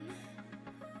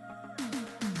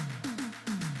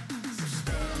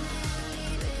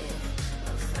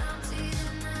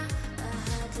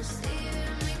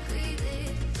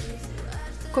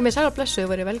Komið sæl og blessuð,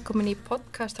 verið velkomin í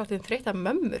podcast þáttinn þreytta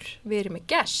mömmur. Við erum með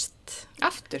gest.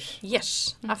 Aftur? Yes,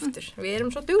 aftur. Við erum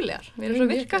svo duglegar, við erum svo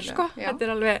virkar sko. Þetta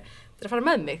er alveg, þetta er að fara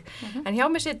með mig. En hjá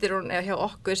mig situr hún, eða hjá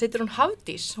okkur situr hún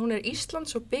Hafdís. Hún er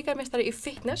Íslands og bikarmeistari í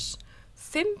fitness,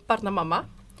 5 barna mamma,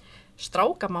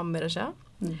 strákamamma að segja.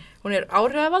 Hún er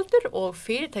áhrifavaldur og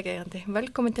fyrirtækjaeigandi.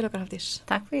 Velkomin til okkar Hafdís.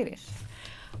 Takk fyrir.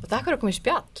 Og takk fyrir að koma í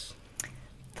spjall.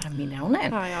 Bara mín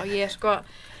ánægð. Já,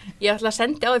 ég ætla að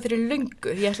senda á þig fyrir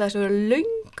löngu. Ég ætla að þessu verið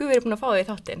löngu verið búin að fá þig í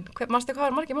þáttinn. Manstu hvað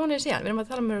var margir mánuðir síðan? Við erum að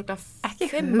tala um ekki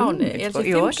 5 mánuði. Ég held að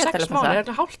 5-6 mánuði. Það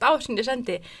er hálft ásinn ég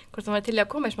sendi hvort það var til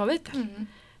að koma í smá viðtal.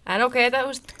 En ok, þetta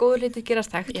er góður hluti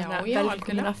gerast hægt. Já,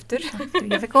 velkomin aftur.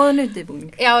 Ég fekk góðan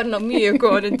undirbúning. Já, mjög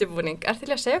góðan undirbúning. Er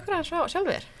til að segja okkur aðeins sjálf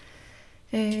þér?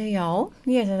 Já,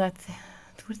 ég sé þetta.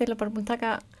 Þú ert eiginlega bara búin að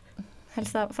taka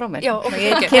helsta frá mér. Já, ok.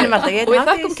 Ég kynum alltaf. Og við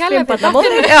þakkum kærlega fyrir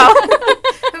þáttinn. Já,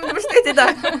 það er bara stutt í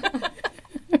dag.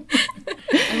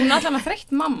 En hún er allavega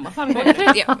þreytt mamma.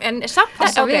 Já, en samt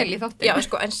passa vel í þáttinn. Já,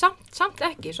 sko, en samt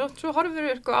ekki. Svo horfum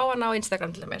við á hana á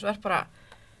Instagram til dæmis og er bara,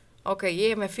 ok,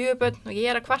 ég er með 4 börn og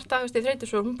ég er að kvarta, þú veist, ég þreytur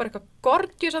svo, hún bara eitthvað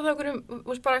gorgeous að það okkur, þú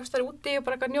veist, bara eitthvað stær úti og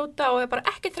bara eitthvað njóta og er bara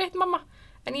ekki þreytt mamma,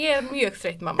 en ég er mjög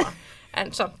þreytt mamma. En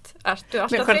samt, ertu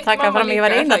alltaf þreytt mamma líka? Ég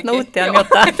var einn úti að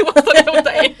njóta. Þú varst að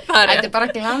njóta einn. Þetta er bara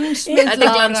glansmynd. Þetta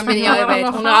er glansmynd, já, ég veit,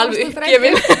 hún er alveg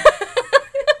uppgefin.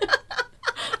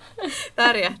 Það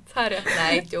er rétt.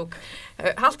 Nei, djók.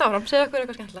 Halda áfram, segðu okkur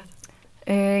eitthvað skemmtilegt.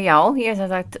 Já, ég hef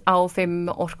sagt á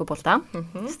 5 orkubolta,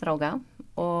 stráka,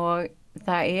 og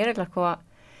það er eitthvað,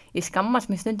 ég skammast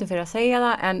mér stundum fyrir að segja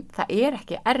það, en það er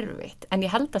ekki erfitt. En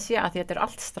ég held að sé að þetta eru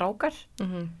allt strákar,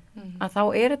 að þá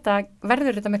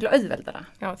verður þetta miklu auðveldara.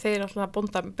 Já, þeir eru alltaf að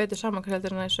bonda betur saman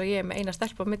heldur en eins og ég er með eina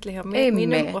stelpu á milli hjá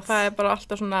mínum og það er bara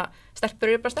alltaf svona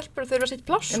stelpur og þau eru að sitt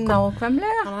pláss sko.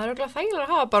 Nákvæmlega. Þannig að það er örugglega þægilega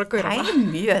að hafa bara gaura. Það er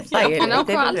mjög þægilegt. En á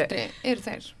hvað aldri eru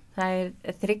þeir? Það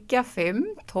er 3, 5,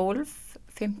 12,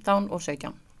 15 og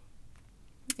 17.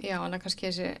 Já, en það kannski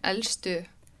þessi elstu,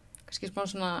 kannski smá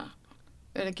svona,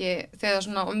 er ekki, þegar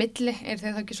svona á milli, er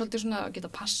þeir það ekki svolítið svona að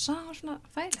geta passa og svona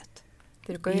þægilegt?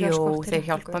 Jú, þeir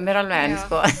hjálpa mér alveg en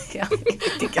sko, já, ég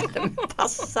veit ekki alltaf með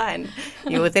passa en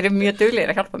jú, þeir eru mjög duglegir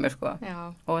að hjálpa mér sko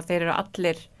og þeir eru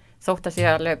allir þótt að sé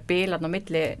alveg bílarn á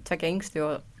milli 2 yngstu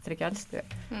og 3 elstu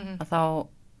að þá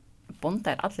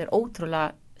bonda er allir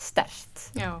ótrúlega sterkt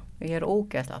og ég er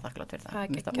ógeðslega þakklátt fyrir það, mér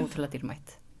finnst það ótrúlega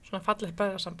dýrmætt. Svona fallegt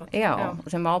bræðrarsamband. Já,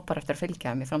 sem á bara eftir að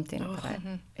fylgja mér í framtíðinu bara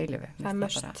eilífi. Það er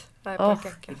möst, það er bara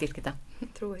geggjað. Ég dýrki þetta.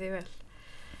 Trúi því vel.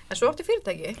 En svo áttu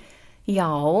fyrirtæki? Já,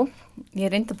 ég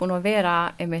er enda búin að vera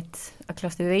einmitt að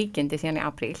kljást við veikindi síðan í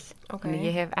apríl. En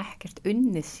ég hef ekkert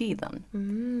unnið síðan.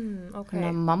 Þannig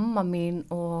að mamma mín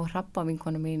og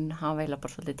hrabbavinkona mín hafa eiginlega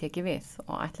bara svolítið tekið við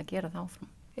og ætla að gera það áfram.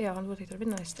 Já, hann voru ekki að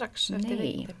vinna því strax eftir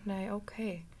veikindum. Nei, ok.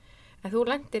 En þú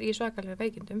lendir í svakalega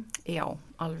veikindum? Já,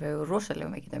 alveg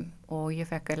rosalegum veikindum og ég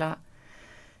fekk eiginlega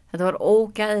þetta var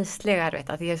ógeðslega erfitt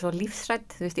að því ég er svo lífsrædd,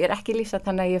 þú veist, ég er ekki lífsrædd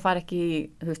þannig að ég far ekki í,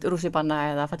 þú veist, rússibanna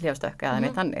eða fallífastökk eða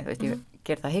neitt þannig, þú veist, ég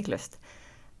ger það hygglust.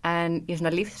 En ég er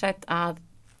svona lífsrædd að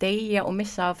deyja og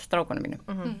missa af strákunum mínum.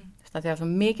 Þú veist, að því að svo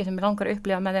mikið sem ég langar að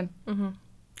upplifa með þeim,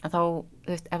 að þá,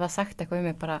 þú veist, ef það sagt eitthvað um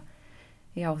mig bara,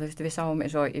 já, þú veist, við sáum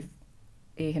eins og í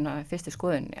hérna fyrstu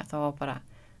skoðunni, að þá var bara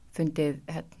fundið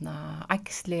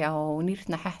æxli á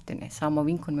nýrnahettunni sama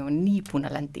vinkonum mér var nýbúin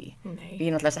að lendi í. Ég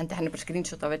náttúrulega sendi henni bara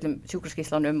screenshot af öllum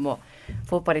sjúkraskýrslunum og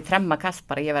fór bara í tremmakast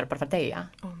bara ég verið bara að fara að deyja.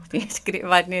 Ég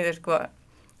skrifaði niður sko,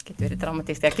 getur verið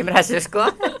dramatískt þegar kemur þessu sko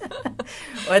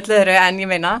og öllu öðru en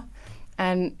ég meina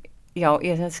en já,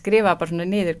 ég skrifaði bara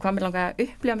svona niður hvað mér langaði að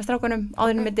upplifa með strákunum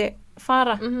áður en myndi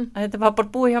fara, að þetta var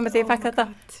bara búið hjá mig þegar ég fekk þetta.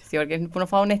 Því ég var ekki búin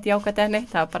að fá neitt jákvætt eða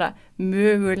neitt, það var bara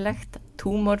mögulegt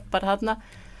túmor bara þarna.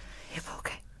 Ég bara, ok,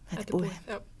 þetta er búið.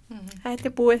 Þetta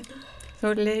er búið. Svo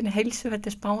er leiðinni heilsu,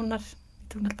 þetta er spánar.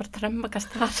 Þú er bara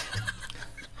tremmakast þar.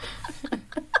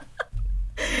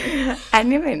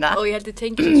 En ég meina. Og ég held að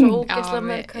tengi þetta svo ógeðslega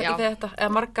með þetta,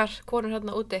 eða margar konur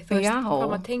hérna úti. Þú veist, hvað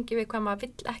maður tengi við, hvað maður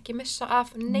vill ekki missa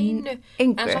af neinu.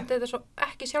 En samt er þetta svo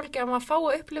ekki sjálfgeð að maður fá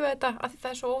að upplifa þetta, að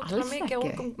það er svo ótrúlega mikið á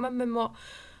ungum mömmum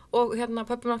og hérna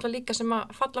pöppum alltaf líka sem að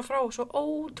falla frá svo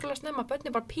ótrúlega snemma, börnin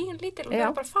er bara pínlítil og það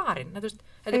er bara farin.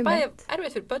 Þetta er bæði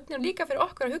erfitt fyrir börnin og líka fyrir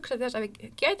okkur að hugsa þess að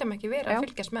við gætum ekki verið að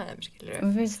fylgjast með þeim, skilur við.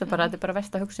 Mér finnst það bara, þetta er bara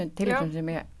versta hugsun tilhugsun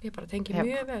sem ég bara tengi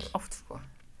mjög vel. Oft sko.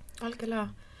 Algjörlega.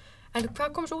 En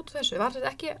hvað kom svo út úr þessu? Var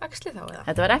þetta ekki æxli þá eða?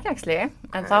 Þetta var ekki æxli,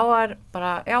 en þá var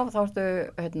bara, já, þá varstu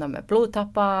með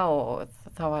blóðtappa og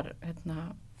þá var,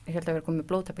 ég held að við komið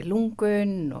blóðtapp í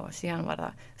lungun og síðan var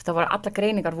það var alla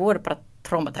greiningar voru bara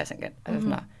traumatizingin.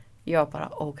 Ég var bara,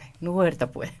 ok, nú er þetta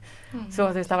búið. Svo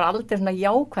þú veist, það var aldrei svona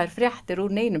jákvæðir fréttir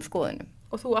úr neinum skoðunum.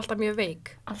 Og þú alltaf mjög veik?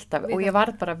 Alltaf, og ég var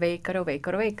bara veikari og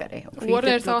veikari og veikari. Voru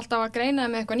þeir þá alltaf að greina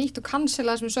með eitthvað nýtt og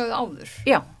cancela það sem við sögðu áður?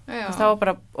 Já. Það var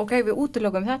bara, ok, við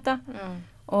útilökum þetta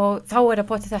og þá það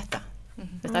potið þetta.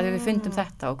 Þegar við fundum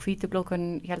þetta og hvítu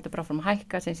blóðkornin heldur bara frá að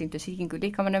hækka sem sýndu sýkingu í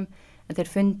líkamannum en þeir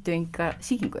fundu enga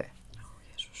sýkingu.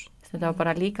 Þetta var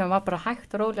bara líkaminn var bara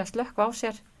hægt og rólega að slökkva á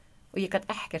sér og ég gat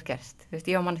ekkert gerst.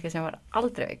 Ég var manneskja sem var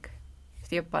aldrei veik.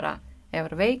 Ég bara, ef ég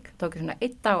var veik, tók ég svona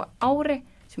 1 dag á ári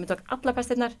sem ég tók alla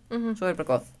pestirnar, svo bara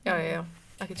góð. Já.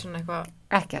 Ekkert svona eitthvað.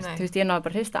 Ekkert. Ég náði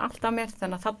bara að hrista allt af mér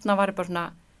þannig að þarna var ég bara svona,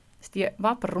 ég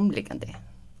var bara rúmlíkandi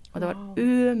og það var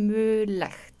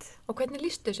ömurlegt. Og hvernig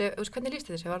lístu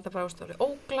þessi? Var þetta bara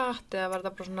óglatt eða var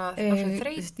þetta bara svona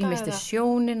þreyta? Ég misti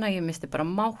sjónina, ég misti bara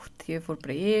mátt, ég fór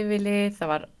bara yfirlið,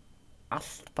 það var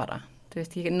allt bara.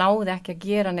 Ég náði ekki að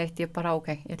gera neitt, ég bara ok,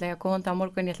 ég ætla ekki að góða á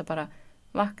morgun, ég ætla bara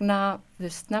vakna,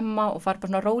 snemma og fara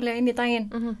bara svona rólega inn í daginn.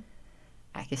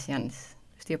 Ekki séns.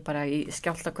 Ég bara í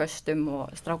skjáltaköstum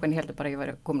og strákan heldur bara að ég var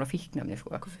komin á fíknefni,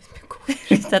 sko.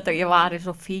 Ég var í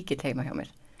svo fíkill heima hjá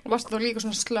mér. Og varstu þá líka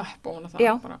svona slöpp og það?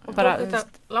 Já. Og bara þetta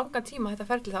langan tíma þetta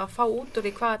ferli það að fá út úr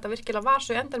því hvað þetta virkilega var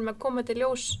svo endan með að koma til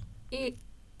ljós í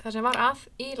það sem var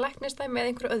í læknistæmi með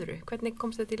einhverju öðru. Hvernig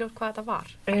komst þetta í ljós hvað þetta var?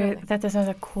 Þetta sem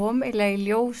það kom eiginlega í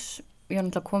ljós, ég var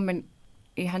náttúrulega komin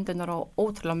í hendunar á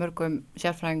ótrúlega mörgum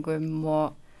sérfræðingum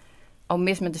og á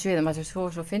mismunandi sviðum að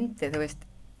svo fyndið, þú veist,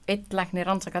 einn læknir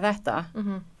rannsaka þetta,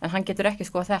 en hann getur ekki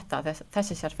skoða þetta,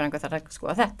 þessi sérfræðingur þarf ekki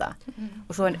skoða þetta.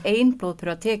 Og svo ein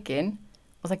blóðprufa tekin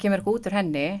og það kemur ekki út úr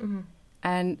henni,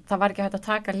 en það var ekki hægt að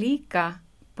taka líka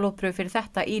blóðpröfu fyrir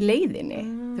þetta í leiðinni.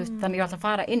 Veist, þannig ég var alltaf að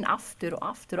fara inn aftur og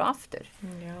aftur og aftur.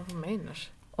 Já, þú meinar.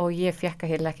 Og ég fekk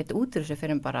að heila ekkert út úr þessu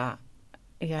fyrir bara,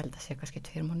 ég held að sé kannski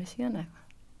 2 mánuði síðan eitthvað.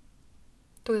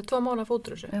 Þú hefði 2 mánuði út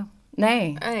úr þessu? Já. Nei,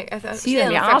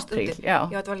 síðan í apríl. Já,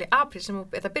 þetta var í apríl sem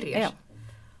þetta byrjar. Já.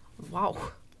 Vá.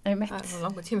 Það er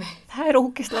langur tími. Það er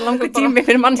ógeðslega langur tími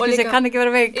fyrir mannski sem kann ekki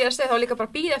vera veik. Ég segi þá líka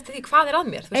bara býða eftir því hvað að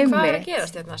mér. Þú veist hvað að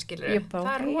gerast þetta, skilur. Það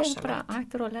er rosalegt. Ég bara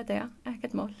ættur og leta,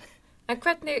 ekkert mál. En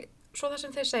hvernig, svo það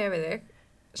sem þeir segja við þig,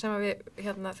 sem að við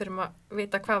þurfum að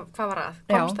vita hvað var að,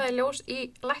 komst það í ljós í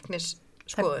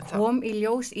læknisskoðun þá? Það kom í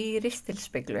ljós í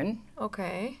ristilspeglun. Ok.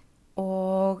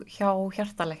 Og hjá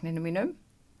hjartalækninu mínum.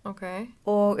 Ok.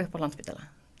 Og upp á Landspítala.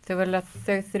 Þau verða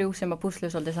þau 3 sem að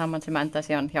púsluðu svolítið saman sem enda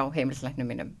síðan hjá heimilislæknum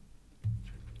mínum.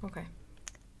 Ok.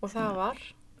 Og það var?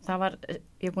 Það var,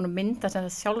 ég er búin að mynda sem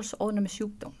það sjálfsóðnæmi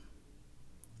sjúkdóm.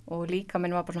 Og líka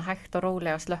minn var bara svona hægt og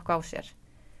rólega að slökka á sér.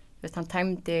 Þú veist, hann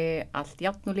tæmdi allt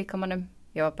járn úr líkamanum.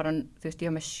 Ég var bara, þú veist, ég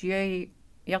var með 7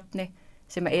 járni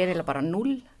sem er eiginlega bara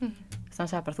 0. Þannig að hann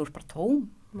sagði bara, þú ert bara tóm.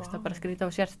 Þú veist, það bara skrýta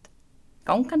á sért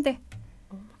gangandi.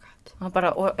 Og hann bara,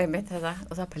 og einmitt þetta,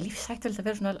 og það er bara lífshættulegt að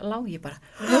vera svona lág, ég bara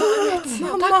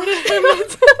mamma,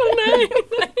 nei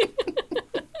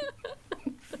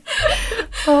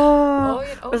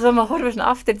og svo maður horfir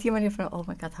svona aftur í tíman, ég bara, oh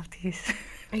my god, Hafdís.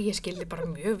 Ég skildi bara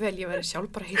mjög vel, ég væri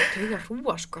sjálf bara heilt tauga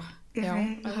hrúa, sko. Já,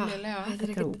 eðlilega. Þetta er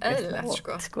ekkert eðlilegt,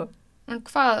 sko. En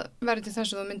hvað verður til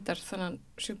þess að þú myndar þannan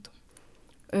sjúkdóm?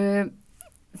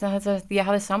 Ég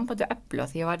hafði samband við Öflu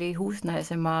því ég var í húsnæði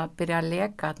sem að byrja að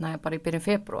leka bara í byrjun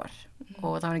febrúar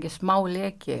og það var ekki smá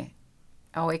leki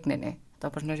á eigninni. Það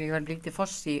var bara svona sem ég var lítið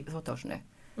foss í þvottahúsinu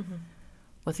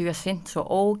og því að synd svo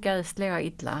ógeðslega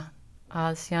illa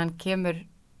að síðan kemur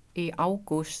í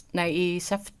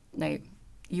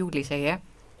júlí segi ég,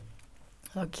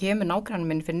 þá kemur nágranninn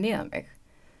minn fyrir neðan mig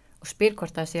og spyr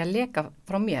hvort það sé að leka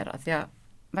frá mér að því að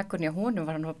veggurinn í honum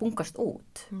var hann að bungast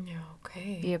út. Já, ok.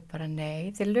 Ég bara,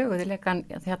 nei, þeir löguðu lekan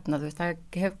þarna, þú veist, það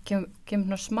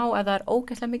kemur smá eða það er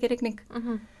ógeðslega mikið rigning.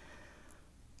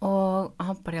 Og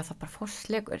hann bara, já, það bara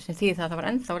fosslegur, sem því það var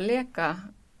ennþá að leka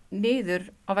niður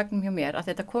á veggnum hjá mér að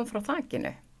þetta kom frá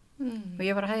þakinu. Og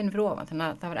ég var að hæðinu fyrir ofan, þannig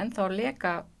að það var ennþá að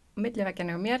leka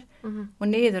millivegginu hjá mér og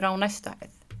niður á næstu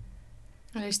hæð.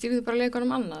 Þannig að stýrðu bara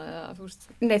leikunum annað eða þú veist?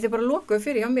 Nei, þið bara lokuðu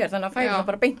fyrir hjá mér þannig að færi það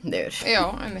bara beint niður. Já,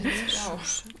 einmitt.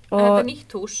 Og þetta er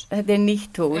nýtt hús? Þetta er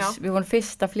nýtt hús. Já. Við vorum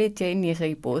fyrst að flytja inn í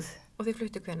þessa íbúð. Og þið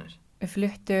fluttu hvenær? Við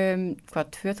fluttum,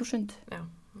 2000? Já.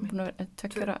 Búin að vera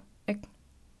 2 ára eign.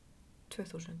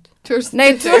 2000?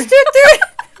 Nei, 2020!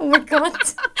 Oh my god.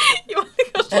 Ég var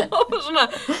líka svona.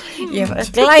 Ég var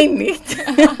glænýtt.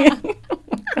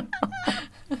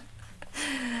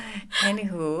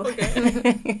 Anywho. Okay.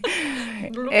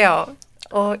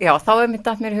 Já, þá er mitt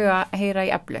að mér huga að heyra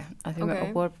í Öflu.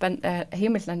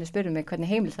 Heimilslæknir spurði mig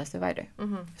hvernig heimilslæstu væru.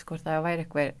 Sko það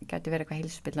gæti verið eitthvað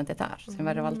heilsuspillandi þar sem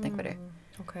væri valda einhverju.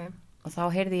 Okay. Og þá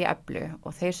heyrði ég Öflu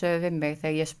og þeir sögðu við mig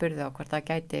þegar ég spurði á hvort það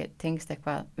gæti tengst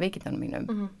eitthvað veikindunum mínum.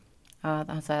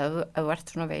 Að hann sagði að þú ert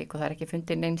svona veik og það er ekki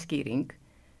fundið neinn skýring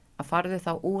að farðu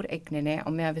þá úr eigninni á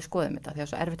meðan við skoðum þetta, því að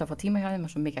svo erfitt að fá tíma hjá þeim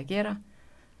og svo mikið að gera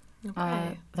að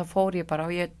þá fór ég bara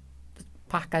og ég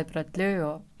pakkaði bröllu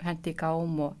og hendi í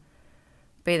gám og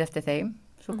beið eftir þeim,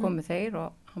 svo komu þeir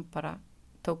og hann bara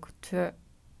tók 2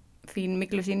 fín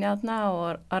myglu síni þarna og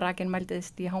að rakinn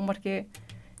mældiðist í hámarki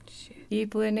í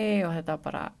íbúðinni og þetta var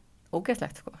bara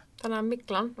ógeðslegt sko. Þannig að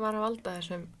myglan var að valda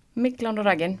þessum myglan og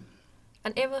rakinn.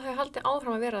 En ef þú hefði haldið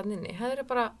áfram að vera þannig inni, hefur þið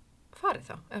bara farið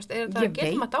þá? Ég veit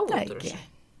það ekki.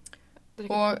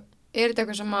 Og er þetta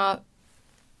eitthvað sem að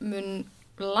mun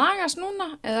lagast núna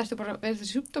eða er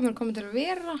þessi sjúkdómur komið til að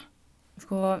vera?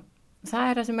 Sko, það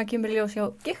er það sem að kemur ljós hjá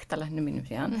gigtalæknum mínum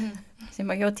síðan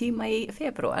sem að hjá tíma í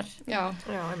febrúar. Já,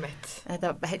 einmitt.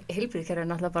 Þetta heilbrigðiskerfi er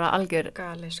náttúrulega bara algjör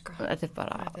gali, sko.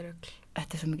 Þetta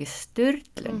er svo mikið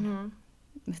sturlun.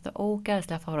 Mér finnst það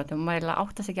ógeðslega fáránlegt og maður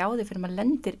átta sig ekki á því fyrir maður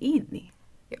lendir í því.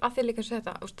 Að því líka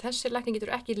þetta, þessi lækning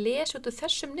getur ekki lesa út úr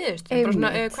þessum niðurstöðum.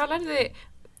 Hvað lærði þið?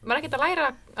 Maður er ekkert að læra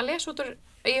að lesa út úr,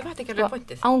 ég veit ekki alveg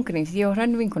pointið. Ángríns, ég og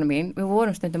Hrönn vinkona mín, við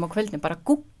vorum stundum á kvöldin bara að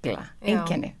googla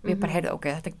einkenni. Við bara heyrðu,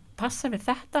 þetta passar við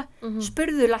þetta,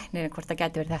 spurðu læknirinn hvort það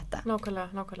gæti verið þetta.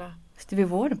 Nákvæmlega. Við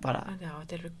vorum bara... Já,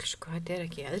 þetta er rugl, sko, þetta er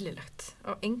ekki eðlilegt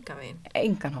á engan veginn.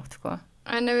 Engan hátt, sko.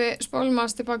 En ef við spólum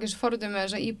aðeins tilbaka þessu forritum með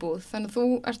þessa íbúð, þannig að þú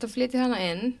ert að flytja hana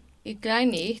inn í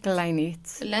glænýtt,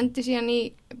 lendir síðan í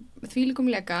þvílíkum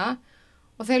leka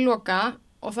og þeir loka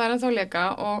og það er ennþá leka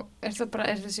og er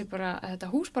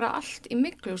þetta hús bara allt í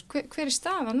myglu, hver er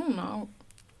staða núna?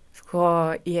 Sko,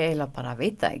 ég eiginlega bara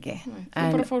veit það ekki. Þú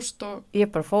bara fórst og... Ég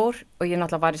bara fór og ég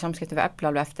náttúrulega var í samskipti við Efla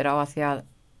alveg eftir á að því að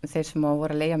þeir sem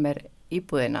voru að leigja mér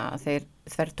íbúðina, þeir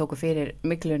þvertóku fyrir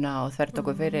mygluna og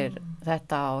þvertóku fyrir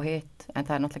þetta og hitt, en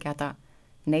það er náttúrulega ekki hægt að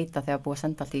neita þegar búið að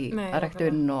senda allt í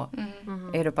rektun og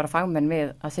eru bara fagmenn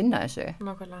við að sinna þessu.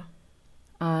 Nákvæmlega.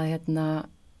 Að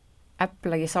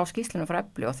Efla, ég sá skýrsluna frá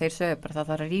Eflu og þeir sögðu bara það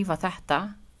þarf að rífa þetta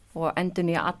og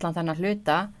endurnýja allan þennan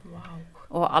hluta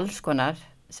og alls konar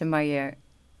sem að ég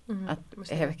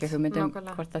hef ekki hugmyndum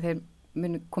hvort að þeir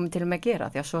muni komið til með að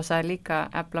gera, því að svo sagði líka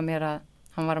Efla mér að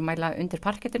hann var að mæla undir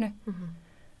parkettinu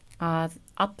að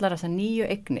allar þessar 9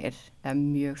 eignir, eða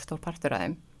mjög stór partur af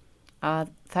þeim, að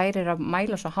þær eru að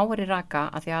mæla svo hári raka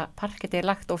að því að parketti er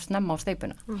lagt of snemma á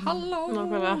steipuna. Halló!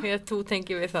 Nákvæmlega, þú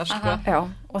tengi við það, sko. Já,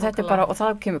 og þetta er bara, og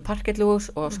það kemur parkettlús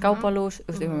og skápalús,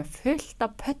 við erum fullt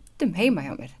af pöttum heima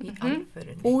hjá mér. Í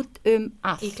alvörunni. Út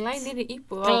allt. Í glænýrri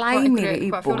íbúð.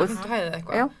 Íbúð.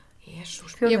 Já.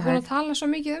 Jesús. Ég er búin að tala svo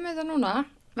mikið þetta núna,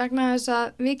 vegna þess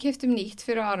að við keyptum nýtt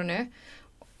fyrir árinu.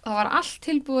 Það var allt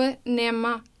tilbúið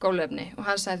nema gólefni og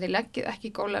hann sagði þið leggið ekki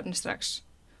gólefni strax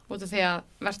út af því að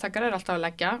verktakar er alltaf að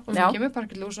leggja og það kemur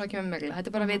parketlús og það kemur mygla.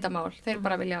 Þetta er bara vitamál. Þeir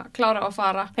bara vilja klára og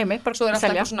fara. Svo er alltaf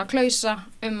eitthvað svona klausa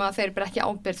að þeir bara ekki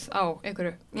ábyrgð á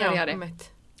einhverju jarjari.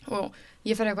 Og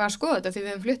ég fer eitthvað að skoða þetta því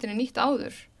við hefum flutt inn í nýtt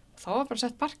áður. Þá var bara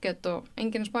sett parkett og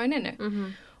enginn að spá inn innu.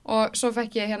 Og svo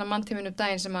fekk ég manntíminn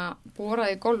daginn sem að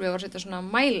boraði í gólfi og var að setja svona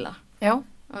mæla. Já.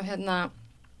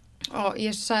 Og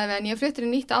ég sagði við henni, ég flyttir í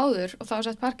nýtt áður og þá er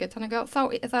sett parkett, þannig að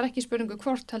það er ekki spurningu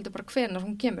hvort heldur bara hvenar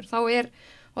hún kemur,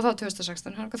 og þá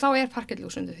 2016, þá er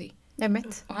parkettlús undir því.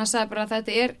 Og hann sagði bara að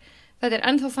þetta er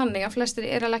ennþá þannig að flestir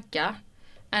er að leggja,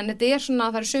 en þetta er svona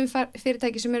að það eru sum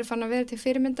fyrirtæki sem eru fann að vera til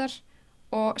fyrirmyndar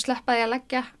og sleppa því að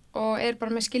leggja og er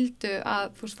bara með skildu að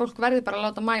fólk verði bara að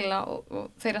láta mæla og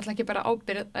þeir ætla ekki bara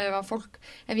ábyrgð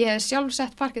ef ég hefði sjálf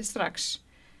sett parkett strax,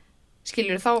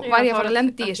 skiljur, þá var ég að fara að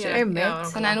lendi í þessu.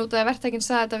 Þannig að út af að verktakinn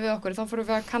sagði þetta við okkur, þá fórum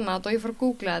við að kanna þetta og ég fór að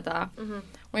googla þetta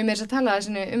og ég meira að tala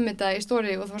þessu þetta í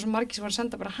stóri og það var svo margir sem voru að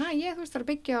senda bara, ég þú veist það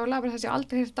að byggja og laga þessi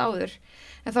aldrei hýrt áður,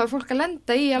 en þá er fólk að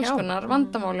lenda í alls konar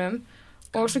vandamálum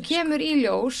og svo kemur í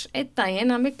ljós einn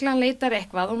daginn að myglan leitar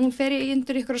eitthvað og hún fer í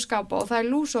undir ykkur að skápa og það er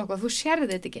lús og eitthvað, þú sérði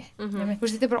þetta ekki. Þú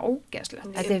veist, þetta er bara ógeðslegt.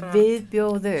 Þetta er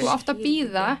viðbjóður. Þú átt að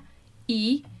bíða í,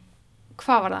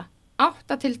 hvað var það,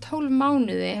 8 til 12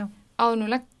 mánuði áður nú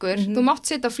leggur, þú mátt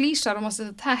setja flísar og mátt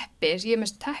setja teppi, ég er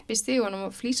með teppi í stígunum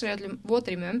og flísar í öllum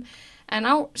votrýmum, en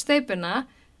á steipuna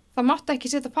það mátt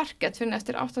ekki setja parkett fyrir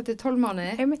eftir 8 til 12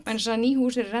 mánuði, en þess að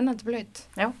nýhús er rennandi blöyt.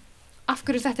 Já. Af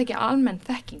hverju er þetta ekki almenn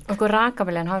þekking? Og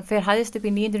rakameljan, hann fer hæðist upp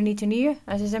í 999,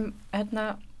 þessi sem,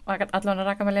 allan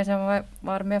rakameljan sem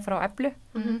var með frá Eflu,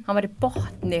 hann var í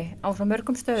botni á svo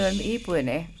mörgum stöðum í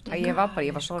íbúðinni, að ég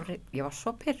var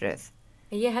svo pirruð.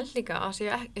 Ég held líka að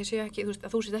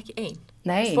þú sést ekki ein.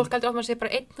 Nei. Fólk heldur að sé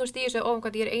bara einn, þú veist, í þessu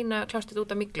hvað ég er eina klástið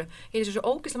út af myglu. Ég er þessu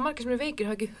ógeðslega margir sem eru veikir,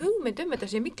 hafa ekki hugmynd þetta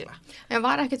sé mygla. En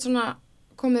var ekkert svona,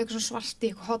 komið eitthvað svona svart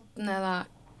í eitthvað hotn eða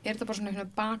er þetta bara svona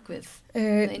eitthvað bakvið?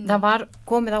 Það var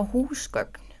komið á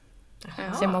húsgögn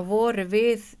sem að voru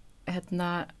við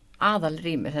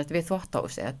aðalrýmið, við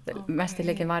þvottahúsi,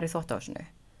 mestileikin var í þvottahúsinu.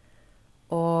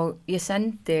 og ég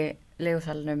sendi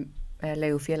leigusalunum,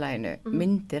 leigufélaginu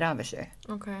myndir af þessu.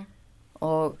 Okay.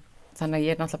 Og þannig að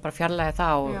ég náttúrulega bara fjarlæði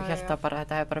það og hélt að bara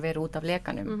þetta hefði bara verið út af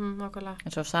lekanum.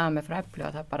 En svo sagði mig frá Eflu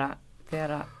að það bara,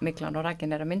 þegar myglan og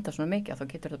rakin að mynda svona mikið, þá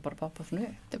getur þetta bara poppa svona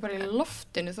upp. Þetta bara í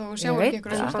loftinu, þó sjáum ekki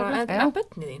ykkur en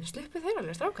börnið þín, sluppu þeir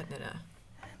alveg strákarnir eða?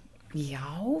 Já,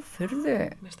 furðu,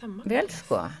 vel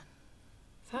sko.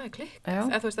 Það klikk.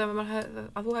 Eða þú veist,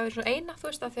 að þú hefur svona eina, þú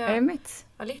veist, að því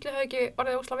að líklega hefur ekki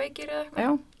orðið ósla veikir eða eitthvað.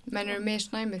 Já. Menn eru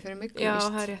misnæmið fyrir myglu, já,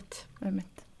 það rétt.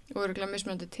 Og eru ekki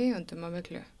mismunandi tegundum af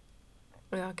myglu.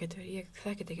 Já, getur, ég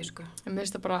þekki þetta ekki sko. En mér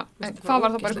finnst það bara, hvað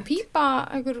var það bara einhver pípa,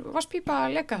 einhver vasspípa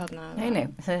að leka þarna? Nei,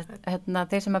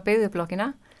 þeir sem að byggðu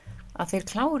blokkina, að þeir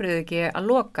kláruðu ekki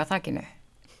að loka þakinu.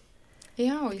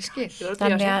 Já, ég skil.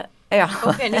 Þannig að, já,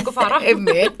 ok, nýgu fara.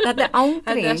 Þetta er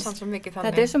ángríns. Þetta er svo mikið þannig.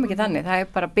 Þetta er svo mikið þannig. Það er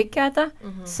bara að byggja þetta,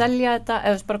 selja þetta,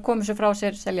 eða bara koma sér frá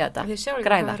sér, selja þetta. Þið sjáum ekki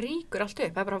hvað það ríkur allt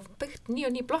upp. Það er bara byggt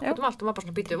ný blokk út allt og maður bara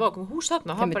svona býtið vókum hús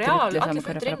þarna. Það bara, já, allir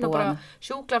fyrir inn og bara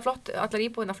sjúklega flott, allar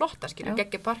íbúðina flotta, skilur,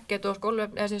 geggi parkett og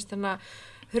skólöfn, eða sérst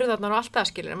hurðarnar og allt það,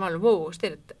 skilur, en maður alveg,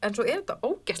 styrð. En svo er þetta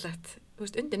ógeðslegt, þú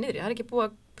veist, undir niðri. Það er ekki búið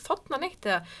að þotna neitt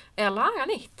eða laga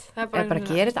neitt. Það er bara að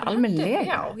gera þetta almennilega.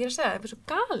 Já, ég er að segja, það er svo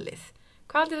galið.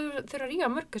 Hvað aldrei þurfa að rífa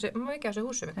mörg þessu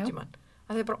húsum einhvern tímann?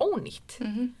 Að það er bara ónýtt.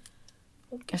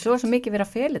 En svo er svo mikið verið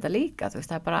að fela þetta líka, þú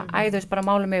veist, það er bara, þú veist, bara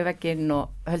málum yfir vegginn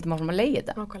og höldum áfram að leigja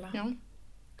þetta. Nákvæmlega.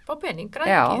 Fá pening,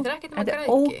 græðki, þetta er ekkert þetta er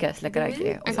ógeðslega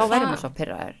græðki og þá verðum við svo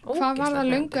pirraðir. Hvað var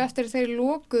það löngu eftir þeir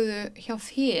lokuðu hjá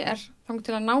þér, þannig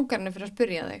til að nágranni fyrir að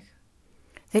spyrja þig?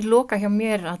 Þeir loka hjá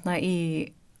mér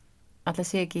alltaf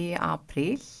sé ekki í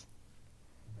apríl.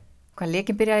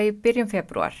 Leikin byrjaði í byrjun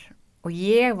febrúar og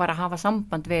ég var að hafa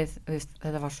samband við, þú veist,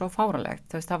 þetta var svo fáránlegt,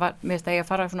 þú veist, það var, mér veist að ég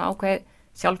fara svona ákveð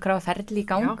sjálfkrafa ferli í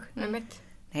gang. Já, einmitt.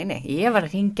 Nei, ég var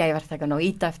að hringja, ég var að taka ná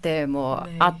íta eftir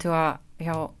og athuga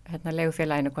hjá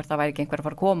leigufélaginu hvort það væri ekki einhver að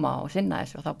fara að koma og sinna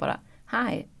þessu og þá bara,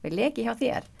 við leki hjá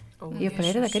þér. Ég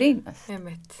bara, það grínast.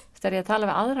 Þess að ég að tala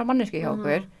við aðra mannesku hjá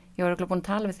okkur, ég var búin að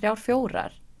tala við 3-4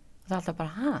 og það alltaf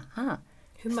bara,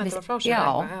 Humættur á frásöðu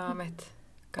eitthvað, já, mitt.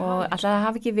 Og alltaf það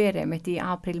hafi ekki verið mitt í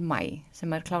apríl-mæ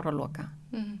sem er klára að loka.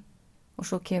 Og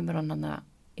svo kemur hann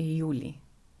í júli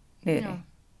niðri.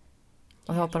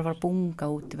 Og þá bara var að bunga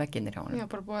út í vegginir hjá hann. Já,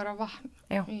 bara búið að vatn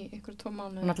í ykkur 2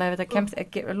 mánuði. Og náttúrulega ef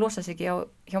þetta losa sig ekki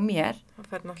hjá mér,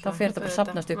 þá fer þetta bara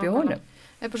safnast upp í honum.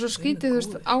 Það er bara svo skítið, þú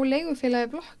veist, á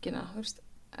leigufélagi blokkina, þú veist,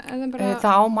 bara...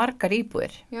 Það á margar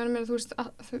íbúðir. Já, en þú veist,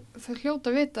 þau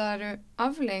hljóta að vita að það eru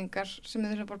afleiðingar sem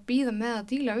þau þurfa bara að bíða með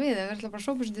að díla við, þau ætla bara að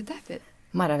sópa sér til teppið.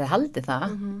 Maður hefði haldið það,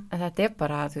 en þetta er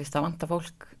bara, þú veist, að vanta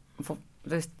fólk, þú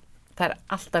veist, það er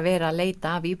alltaf verið að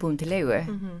leita af íbúðum til leigu,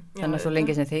 þannig að svo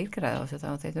lengi sem þeir græða á þessu,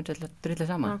 þá þeir drullu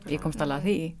saman. Ég komst alveg að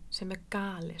því. Sem er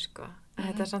gali, sko.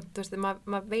 Þetta er samt, þú veist,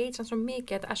 maður veit samt svo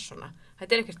mikið að þetta er svona.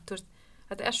 Þetta er ekkert, þú veist,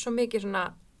 þetta er svo mikið svona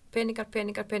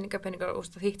peningar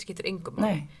og það hitt skiptir engum.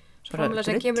 Nei. Svo framlega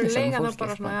sem kemur í leigan þá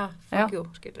bara svona, fuck you,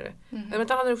 skilur við. En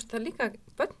það er líka,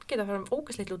 börn geta að fara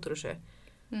ógeðslegt út úr þessu.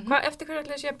 Eftir hverju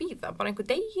ætlaði sé að bíða? Bara einhver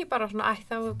degi, bara svona,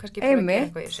 þá kannski fyrir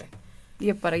eitthvað í þessu.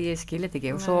 Ég skil þetta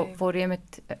ekki og svo fór ég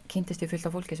kynntist ég fullt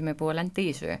af fólki sem er búið að lenda í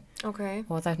þessu.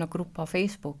 Og það er svona grúpa á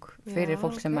Facebook fyrir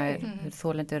fólk sem er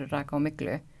þolendur raka og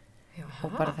myglu.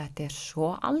 Og bara þetta er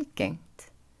svo algengt.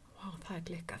 Vá, það er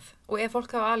klikkað. Og er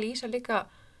fólk þá að lýsa líka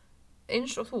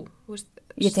eins og þú veist,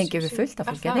 ég tengi við fullt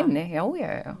af fólki að inni, já.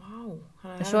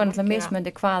 En svo er náttúrulega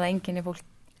mismöndi hvaða einkenni fólk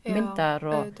myndar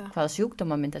og hvaða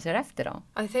sjúkdóma mynda sér eftir á.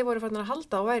 Að þeir voru farin að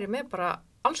halda og væri með bara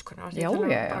alls konar,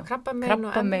 bara krabbamein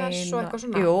og MS og eitthvað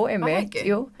svona. Jú, einmitt,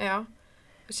 jú. Já,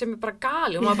 sem er bara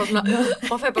gali og maður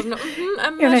fær bara svona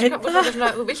MS og svona,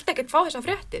 þú vilt ekkert fá þessa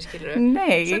frétti, skilur þú?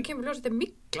 Nei. Svo kemur ljós, þetta er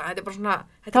mygla, þetta er bara svona,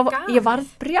 þetta er gali. Ég var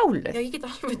brjáluð. Já, ég get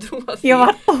alveg trúað því. Ég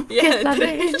var ógeðslega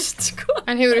reynst, sko.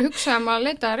 En hefur þú hugsað að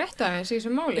rétta aðeins í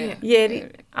þessu máli? Ég er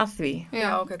að því. Já,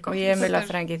 ok, gott. Og ég er mjög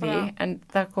fræng í því, en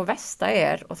það hvað versta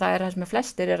er, og það er það sem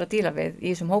flestir er að díla við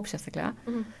í þessum hóp sérstaklega,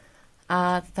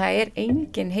 að það er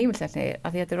engin heimilislæknir,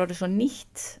 að því að þetta er orðið svo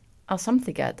nýtt að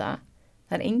samþykkja þetta.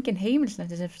 Það er engin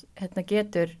heimilislæknir sem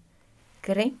getur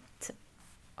greint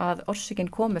að orsökin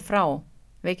komi frá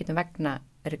veikindum vegna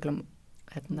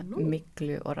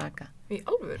myglu og raka. Í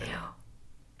alvöru? Já.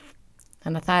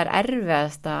 Þannig að það er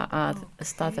erfiðasta að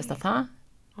staðfesta það,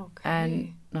 en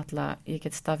náttúrulega ég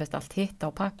get staðfesta allt hitt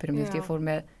á pappirum.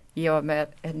 Ég var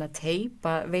með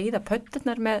teipa veiða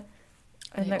pötturnar með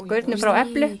gaurnum frá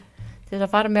Eflu. Til þess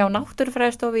að fara með á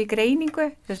náttúrufræðistofu í greiningu,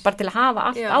 þess bara til að hafa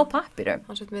allt á pappirum.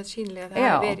 Hann svo með sýnilega það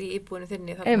hefur verið í íbúinu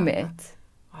þinni. Einmitt.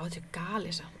 Þetta er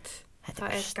gali samt. Þetta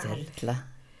er styrla.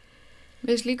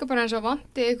 Við líka bara eins og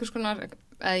vanti einhvers konar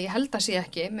eða ég held að sé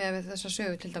ekki með þessa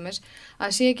sögu til dæmis,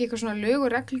 að sé ekki eitthvað svona lög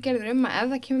og reglugerður að ef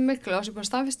það kemur myglu og sé búin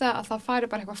að staðfesta að það fari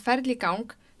bara eitthvað ferli í gang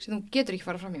sem þú getur ekki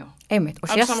fara fram hjá. Einmitt, og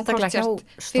sérstaklega hjá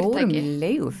stórum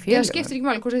leigufélögum. Það skiptir ekki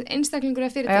máli hvort einstaklingur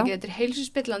eða fyrirtæki, þetta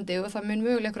heilsuspillandi og það mun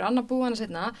mögulega einhver annar búa hana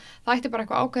seinna, það ætti bara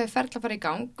eitthvað ákveðið ferli að fara í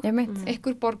gang.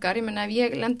 Einhver borgar, ég meina ef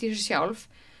ég lendi í þessu sjálf,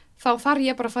 þá þarf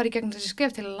ég bara að fara í gegnum þessi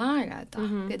skref til að laga þetta.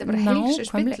 Þetta bara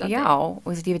heilsuspillandi. Já, og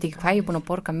ég veit ekki hvað ég er búin að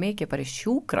borga mikið bara í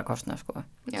sjúkrakostnað, sko.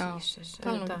 Já,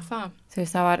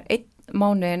 það var 1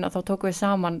 mánuðin og þá tókum við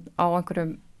saman á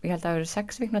einhverjum, ég held að það verið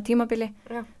 6 vikna tímabili,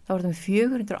 þá var það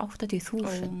 480.000.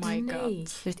 Oh my god.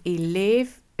 Í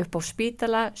lyf, upp á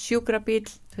spítala, sjúkrabíl,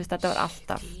 þetta var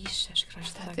alltaf. Jesus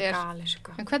Christ, þetta er gali,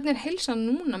 sko. En hvernig er heilsan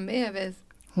núna með við?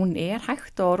 Hún er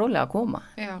hægt og rólega að koma.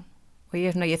 Já. Og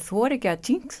ég þori ekki að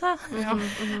jinxa það,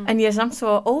 en ég er samt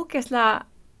svo ógeðslega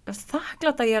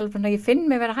þakklátt að ég finn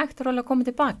mig vera hægt og rólega að koma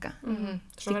tilbaka.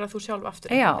 Svo verða þú sjálf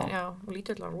aftur. Já. Og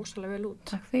lítur alltaf rosalega vel út.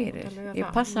 Takk fyrir. Ég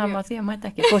passaði maður því að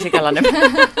mæta ekki gósigalanum.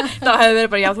 Það hefði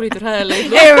verið bara, já, þú lítur hæðilega.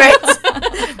 Ég veit.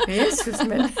 Jesús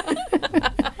minn.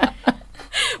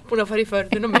 Búin að fara í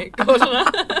förðun og mig og svona.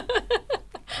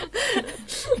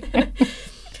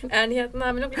 En mér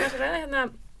langar kannski að ræða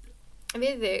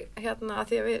við þig, að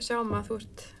því að við sjáum að þú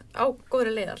ert á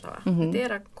góðri leið alltaf. Þetta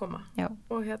er að koma. Já.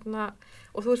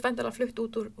 Og þú ert væntanlega flutt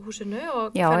út úr húsinu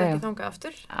og ferð ekki þangað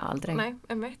aftur. Aldrei. Nei,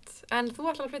 einmitt. En þú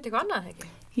ætlar að flytja eitthvað annað, ekki?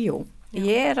 Jú,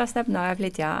 ég er að stefna að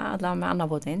flytja allavega með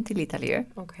annað bótinn til Ítalíu.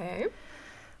 Ok.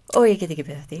 Og ég get ekki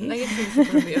beðið þetta í. Nei, ég finnst það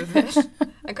bara mjög þess.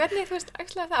 En hvernig,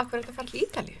 æxlaði það, af hverju þetta fara til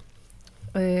Ítalíu?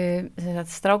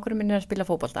 Strákurinn minn er að spila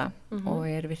fótbolta og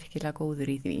er virkilega góður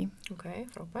í því. Ok,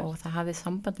 frábært. Og það hafði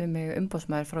samband við mig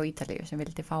umboðsmaður frá Ítalíu sem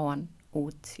vildi fá hann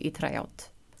út í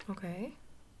tryout. Ok.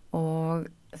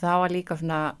 Og það var líka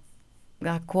svona,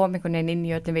 það kom einhvern veginn inn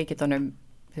í öllum veikindunum,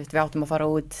 við áttum að fara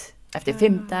út eftir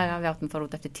 5 daga, við áttum að fara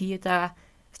út eftir 10 daga,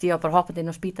 ég var bara hoppandi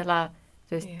inn á spítala,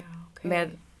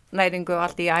 með næringu og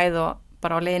allt í æð og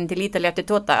bara á leiðin til Ítalíu eftir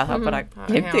 2 daga, það bara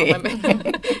glimti.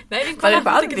 Næringu var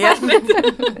eitthvað aldrei.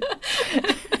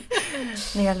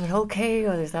 Nei, ég alveg ok,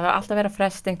 og það var alltaf að vera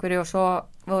frest einhverju og svo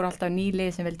voru alltaf nýlið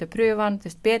sem vildi pröfa hann,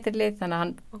 betri lið, þannig að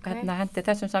hann hendi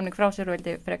þessum samning frá sér og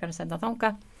vildi frekar að senda þanga.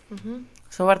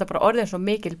 Svo var þetta bara orðin svo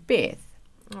mikil bið.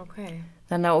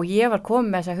 Þannig að og ég var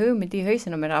komið með þessa hugmynd í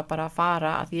hausinu mér að bara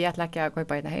fara, að ég ætla ekki að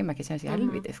kaupa þetta heima, ekki sem sé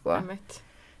helviti, sko.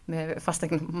 Með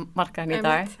fasteignamarkaðin í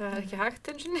dag. Það er ekki hægt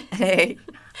eins og niður. Nei,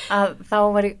 að þá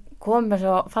var ég komið með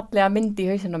svo fallega mynd í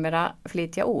hausinu mér að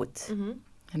flytja út.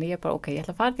 Þannig ég bara, ok, ég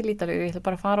ætla að fara til Ítalíu, ég ætla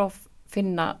bara að fara og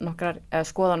finna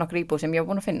skoða nokkra íbúð sem ég var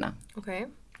búin að finna. Ok.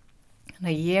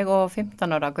 Þannig að ég og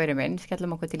 15 ára gaurinn minn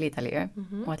skellum okkur til Ítalíu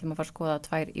og ætlum að fara að skoða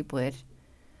 2 íbúðir.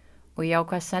 Og ég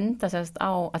ákvað að senda semst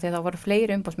á, að því að það voru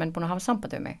fleiri umboðsmenn búin að hafa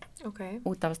samband við mig. Ok.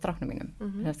 Út af stráknum mínum,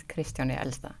 Kristjáni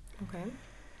elsta. Ok.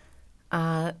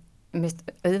 Að mér finnst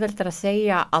auðveldar að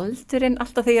segja aldurinn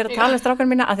alltaf þegar ég er að tala um strákar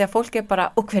mína að því að fólk er bara,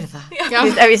 hver er það?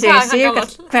 Ef ég segi Sigur,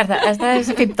 hver er það? Það er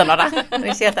þessi 15 ára. Og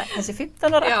ég segi þetta, þessi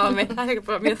 15 ára? Já, það er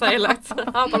bara mjög þægilegt.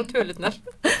 Það var bara tölurnar.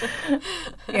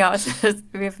 Já,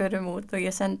 við förum út og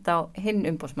ég senda á hinn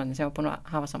umboðsmanni sem var búin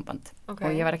að hafa samband. Og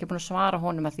ég var ekki búin að svara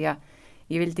honum að því að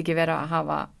ég vildi ekki vera að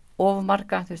hafa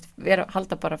ofmarga,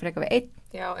 halda bara freka við 1.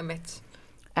 Já, einmitt.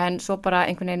 En svo bara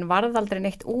einhvern veginn varð aldrei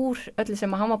neitt úr öllu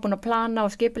sem hann var búin að plana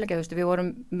og skipulegja, við vorum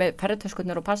með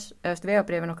ferðartöskurnar og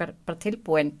vegabrifin okkar bara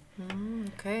tilbúin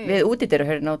við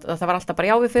útidyrahörðina og það var alltaf bara,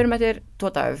 já, við förum eftir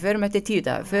 2 daga, við förum eftir 10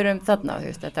 daga, við förum þarna,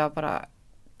 þetta var bara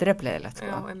dreflegilegt, sko.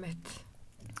 Já, einmitt.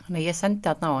 Þannig að ég sendi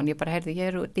þarna á hann, ég bara heyrði,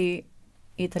 ég er út í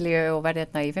Ítalíu og verði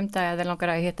þarna í 5 daga, þeir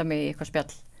langar að hitta mig í eitthvað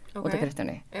spjall út af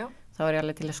Kristjáni. Þá var ég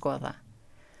alveg til að skoða það.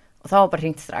 Og þá var bara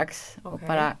hringt strax og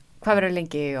bara, hvað verður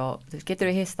lengi og þú getur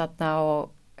við hist þarna og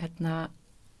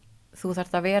þú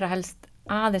þarft að vera helst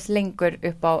aðeins lengur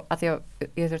upp á að því að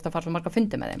ég þurft að fara svo marga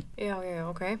fundi með þeim. Já,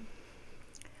 ok.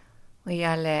 Og ég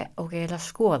alveg, ok, ég ætla að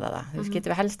skoða það. Þú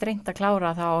getur við helst reynt að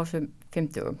klára það á þessum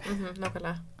 50.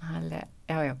 Nákvæmlega. Alveg,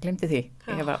 já, glemdi því.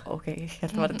 Ég bara, ok, ég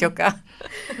held að vera að djóka.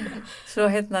 Svo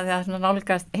þegar það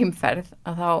nálgast heimferð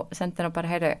að þá sendir hann bara,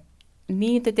 heyru,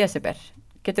 9. desember,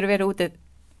 getur við verið útið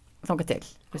þangað til,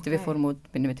 við fórum út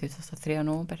minnum við 23.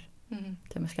 nóvember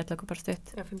til að skella okkur bara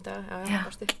stutt. Já, 5 daga, já,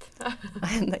 bara stutt.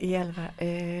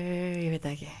 Ég veit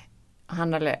það ekki.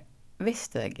 Hann alveg,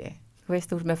 veistu það ekki? Þú veist,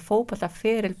 þú veist með fótbolta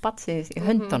feril batsins í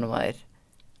höndunum að þér.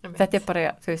 Þetta er bara,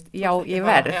 þú veist, já, ég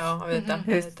verð.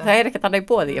 Það er ekkert annað í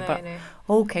boði. Ég bara,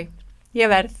 ok,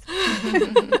 ég verð.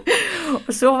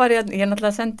 Og svo var ég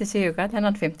náttúrulega sendi Sigur,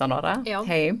 hennan 15 ára,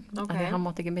 heim, af því hann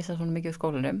mátti ekki missa svona mikið úr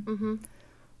skólanum.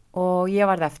 Og ég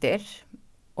varð eftir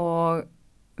og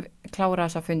klára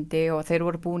þessa fundi og þeir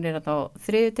voru búnir á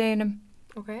þriðjudeginum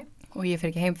og ég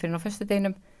fer ekki heim fyrir á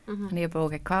föstudeginum. Þannig ég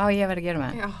bara, hvað á ég að vera að gera með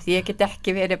það? Því ég get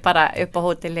ekki verið bara upp á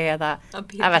hóteli eða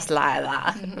að vesla eða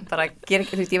bara gera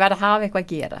ekki, ég verði að hafa eitthvað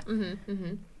að gera.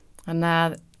 Þannig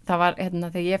að það var,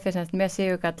 þegar ég fyrir með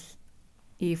sigurgall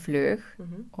í flug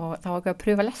og þá var ekki að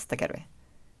pröfa lestakerfi.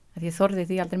 Því ég þorði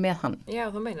því aldrei með hann. Já,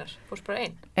 þú meinar, fórst bara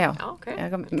einn. Já,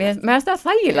 mér finnst það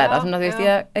þægilega, svona þú veist,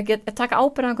 ég get taka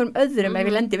ábyrgð á einhverjum öðrum ef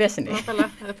ég lendi í vesinni.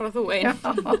 Nákvæmlega, það bara þú einn.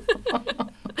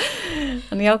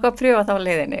 Þannig ég ákvað að pröfa þá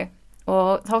leiðinni og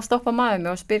þá stoppa maður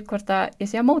mig og spyr hvort að ég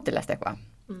sé að mótilest eitthvað.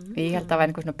 Ég held að það væri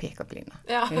einhver svona pick-up lína.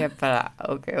 Ég bara,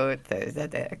 þetta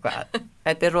er eitthvað,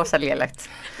 þetta er rosalélegt.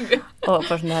 Og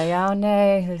bara svona, já,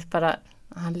 nei, þú veist bara,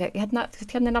 hérna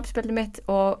er nafnspjaldið mitt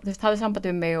og þú veist, hafði samband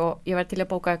um mig og ég var til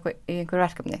að bóka eitthvað í einhverju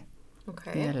verkefni.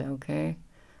 Ég held,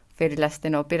 fyrir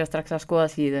lestin og byrja strax að skoða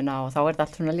síðuna og þá er þetta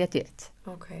allt svona léttvítt.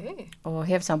 Og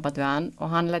hef samband við hann og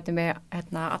hann læti mig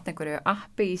að einhverju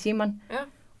appi í síman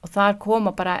og þar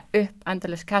koma bara upp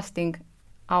endalaus casting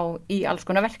í alls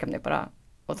konar verkefni bara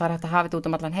og það er hægt að hafa þetta út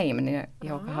allan heim en ég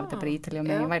hafa þetta bara í Ítalíu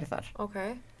meðan ég væri þar.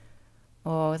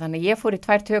 Og þannig ég fór í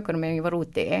 2 tökur meðan ég var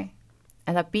úti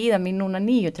en það býða mér núna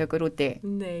 9 tökur úti.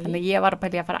 Þannig ég var að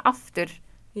pæla að fara aftur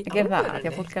að gera það, því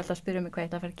að fólk er alltaf að spyrja mig hvað ég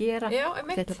ætla að fara að gera.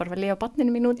 Þetta er bara að lifa á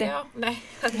barninu mín úti.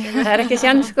 Það er ekki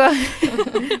sjans sko.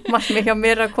 Markmið hjá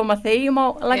mér að koma þeim á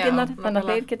laginnar, þannig að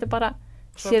þeir getur bara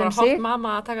sér um sig. Svo bara hótt mamma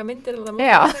að taka myndir og það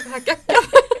geggjað.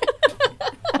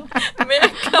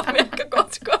 Mega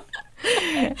gott sko.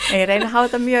 Ég reyna að hafa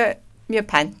þetta mjög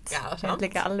pent. Ég ætla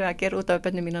ekki alveg að gera út af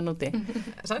börnum mína núti.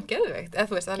 Samt geðveikt, eða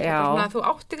þú veist, það er líka svona að þú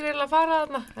átti greiðlega að fara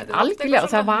þarna. Algjörlega, og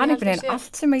það var einhvern veginn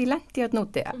allt sem ég lendi að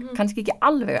núti, kannski ekki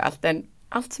alveg allt, en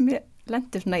allt sem ég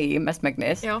lendi svona í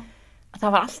mestmegnis, það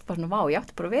var allt bara svona, vá, ég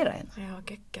átti bara að vera hérna. Já,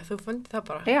 geggja, þú fundið það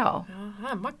bara. Já,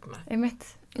 það er magnað. Einmitt.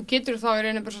 Getur þá í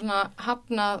rauninni bara svona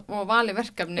hafnað og valið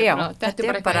verkefni? Já, þetta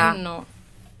er bara inn og...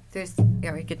 Þú veist,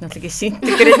 já, ég get náttúrulega ekki sýnt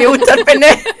ykkur inn í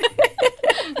útvarpinu.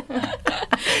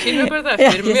 Sýnum ykkur það, við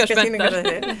erum mjög spenntar.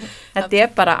 Þetta er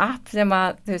bara app sem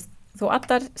að, þú veist, þú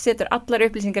setur allar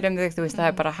upplýsingar um þig, þú veist, það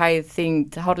er bara hæð,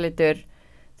 þyngd, hárlitur,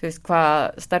 þú veist,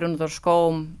 hvað stærðun úr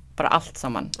skóm, bara allt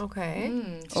saman.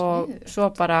 Og svo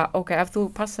bara, ef þú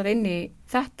passar inn í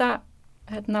þetta,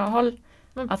 hol,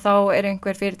 að þá er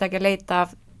einhver fyrirtæki að leita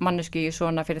af mannesku í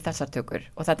svona fyrir þessar tökur.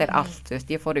 Og þetta er allt, þú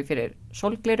veist, ég fór fyrir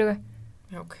sólgleru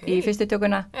í fyrstu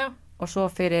tökuna og svo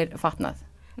fyrir fatnað.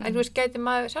 En þú veist, gæti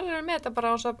maður sjálfur verið með þetta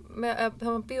bara þegar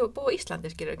maður búið í Íslandi,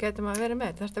 skilur, gæti maður verið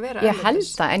með þetta vera Ég held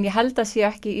það, en ég held að sé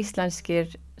ekki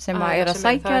íslenskir sem að er að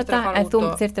sækja þetta, en þú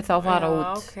þyrftir þá að fara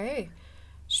út.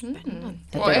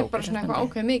 Spennandi. Og er bara svona eitthvað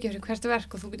ákveð mikið fyrir hvert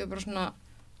verk og þú getur bara svona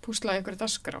púslað ykkur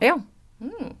dagskrá. Já.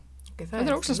 Þetta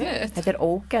er ógeðslega sniðugt. Þetta er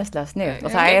ógeðslega sniðugt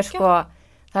og það er sko,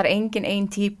 það er engin ein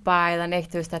típa eða neitt,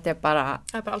 þú veist, þetta er bara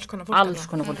alls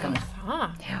konar fólk.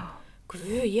 Já.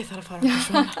 Guð, ég þarf að fara á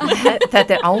svona.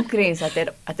 Þetta er ángríns,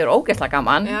 þetta er ógeðslega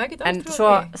gaman, en svo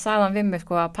sagði hann við mig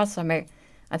sko að passa mig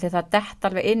að það dett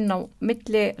alveg inn á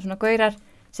milli svona gaurar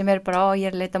sem eru bara,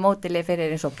 ég er að leita mótili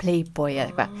fyrir eins og Playboy eða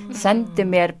eitthvað, sendi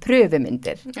mér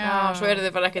pröfumyndir. Já, svo eru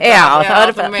þið bara ekkert það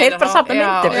er bara, þeir bara safna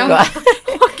myndir sko.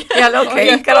 Já,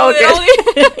 yngar áður.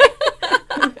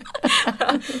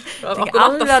 Það er ekki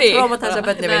alveg að tróma þessa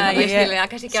bönni minn. Nei, ég skilji, það er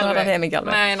kannski ekki alveg. Þeim ekki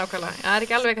alveg. Nei, nákvæmlega. Það er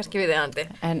ekki alveg kannski viðeigandi.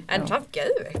 En samt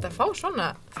geðveikt að fá svona.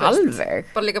 Alveg.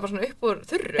 Bara líka bara svona upp úr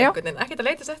þurru. Ekkert að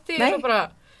leita setti og svo bara,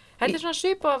 þetta er svona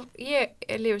svipa af, ég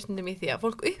lifi stundum í því að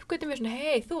fólk uppgötum við svona,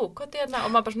 hei þú, hvað er hérna? Og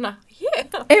maður bara svona,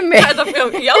 þetta er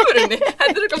í alvörunni.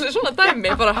 Þetta er eitthvað svona dæmi,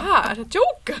 bara, er það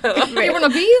djóka? Ég er búin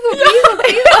að bíða.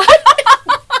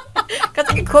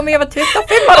 Kannski ekki komið, ég var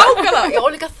 25 ára. Nákvæmlega, já,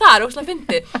 líka þar, óslega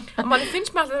fyndið. Og manni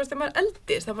finnst maður alltaf, þú veist, þegar maður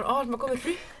eldist, það er bara, maður komið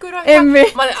hrukkur og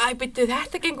eitthvað. Maður, byttu,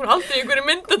 þetta gengur aldrei í einhverju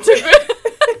myndatöku.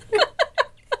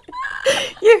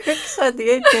 Ég hugsaði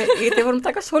þetta, ég vorum að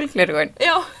taka sólgleraugun.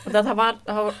 Já. Og það var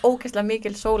ógeðslega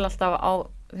mikil sól alltaf á,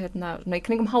 svona í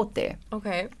kringum hádegi.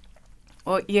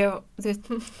 Og ég, þú veist,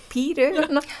 píru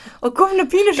og komin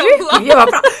að pínu hrukkur. Ég var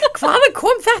bara, hvaðan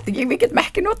kom þetta? Við getum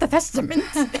ekki nota þessa mynd.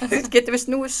 Þú veist, getum við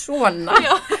snúið svona.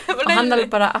 Og hann alveg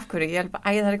bara, af hverju? Ég bara,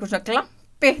 það er eitthvað svona glampi.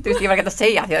 Þú veist, ég var ekki að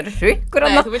segja því það eru hrukkur.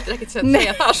 Nei, þú vildir ekki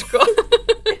segja það, sko.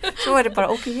 Svo er ég bara,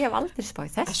 ég hef aldrei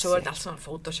spáð þessu. Svo er þetta allt svona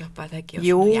photoshoppa, eða ekki?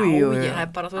 Jú. Það er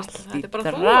bara, þú veist, þetta er bara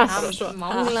þú.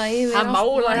 Mála yfir. Það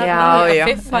mála Já,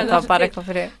 það var bara eitthvað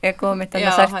fyrir egoðum mitt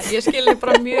Já, ég skilði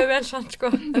bara mjög vel samt, sko.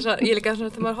 Ég líka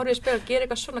svona, þegar maður horfir í spegil og gerir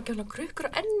eitthvað svona, gefna krukkur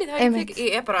á enni,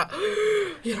 ég er bara,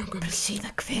 ég er ángum.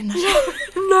 Síðan hvenær?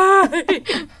 Nei.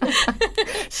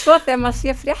 Svo þegar maður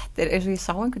sé fréttir, eins og ég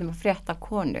sá einhvern veginn frétt af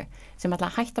konu sem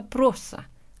alltaf hætti að brosa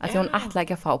að því hún ætlaði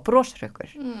ekki að fá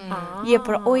brosrökkur. Ég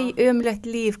bara, oi, ömulegt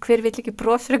líf, hver vill ekki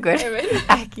brosrökkur?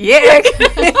 Ekki ég.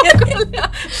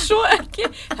 Svo ekki.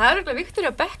 Það ekki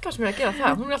Viktoría Beckham sem að gera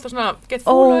það. Hún alltaf svona, gett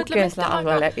fúla öll ógeðslega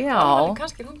alvarleg, já.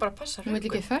 Kannski hún bara passar. Hún vil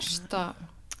ekki festa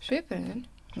svipurinn.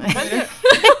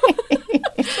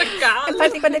 Svo gal.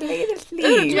 Það hvernig leiðir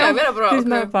líf. Já, vera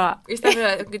bara, í stæðan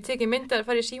að þú tekið myndaðir,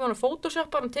 farið í síman og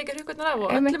photoshopar og tekið hugurnar af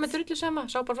og öllu með drullu sama,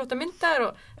 sá bara flotta myndaðir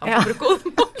og það var bara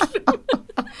góðum mál.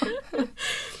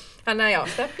 Þannig að já,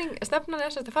 stefnan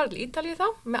er að fara til Ítalíu þá,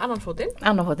 með annan fótinn.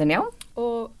 Annan fótinn, já.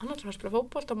 Og hann ætlar að spila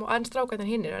fótbolta og enn strákarnir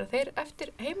hinnir. Er þeir eftir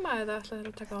heima eða ætla þeir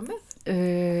að taka það með?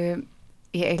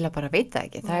 Ég eiginlega bara veit það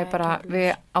ekki. Það er bara, við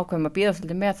ákveðum að bíða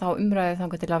svolítið með þá umræðið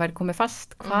þangað til að vera komið fast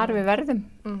hvar við verðum.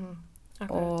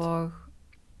 Og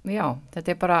já, þetta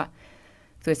er bara,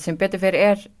 þú veist, sem betur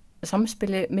fyrir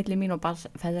samspili milli mín og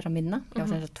feðra minna, já,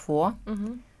 þess að 2,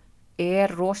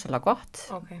 er rosalega gott.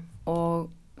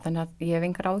 Og þannig að ég hef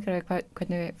engar ágjörði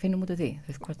hvernig við finnum út af því. Þú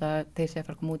veist, hvort að þeir sé að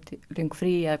fara að koma út löng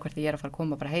frí eða hvort ég er að fara að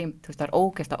koma bara heim. Þú veist, það er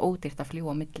ógeðslega ódýrt að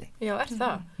fljúga á milli. Já, er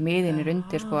það? Miðin er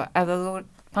undir, sko, ef þú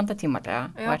panta tímalega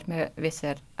og ert með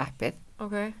Vissir appið,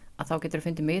 að þá getur þú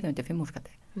fundið miða undir 5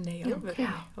 úrskatti. Nei, alveg.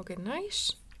 Ok,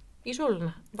 nice. Í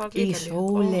sólina? Í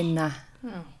sólina.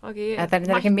 Það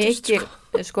er ekki mikið,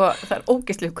 sko, það er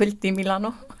ógeðslega kuldi í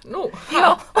Milano. Nú,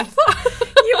 já, er það?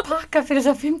 Ég pakka fyrir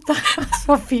þess að 5 daga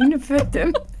svo fínum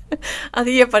fötum. Að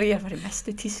ég er bara í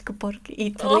mestu tískuborg í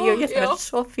Ítalíu og ég ætla að vera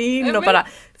svo fín og bara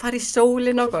fara í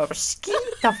sólina og bara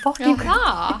skýta fokking.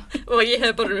 Og ég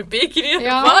hef bara með bikini og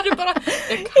það var bara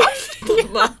kallt.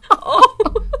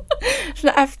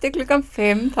 Svona eftir klukkan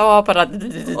 5 þá var bara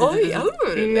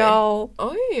alvöru? Já.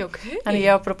 Ok. Þannig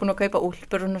ég var bara búin að kaupa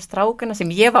úlpur og strákana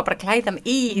sem ég var bara að klæða mig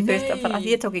í, þú veist, bara að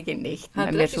ég tók ekki neitt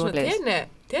með mér svoleiðis. Það er ekki svona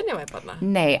tenjavæparna?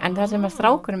 Nei, en það sem að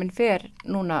strákunum minn fer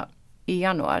núna í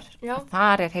janúar,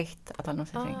 þar er heitt allan á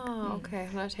setting. Ok,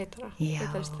 það er heitara.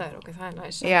 Ok, það er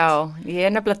næst. Já, ég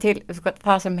er nefnilega til,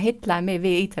 það sem heillaði mig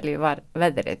við Ítalíu var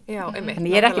veðrið. Já, einmitt.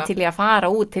 Þannig ég er ekki til í að fara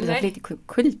út til að flytja í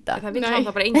kulda. Það vil það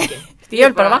bara enginn. Ég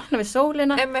vil bara vakna við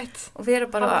sólina og vera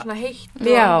bara svona heitt og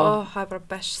það er bara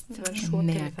best. Það er svo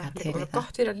til það. Það er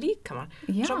gott fyrir að líkamann.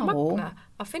 Svo magna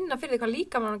að finna fyrir því hvað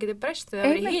líkamann getur breyst þegar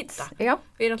það verið hýta.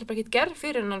 Við erum alltaf bara ekki gerð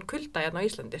fyrir hennan kulda hérna á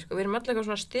Íslandi. Við erum alltaf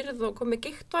svona styrð og komið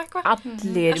gikt og eitthvað.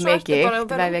 Allir með gikt,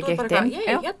 vefja giktin.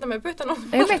 Hérna með buttan og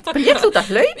bara létt út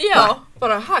að hlaupa. Já,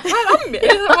 bara, hvað er að mér?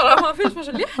 Það bara, maður finnst maður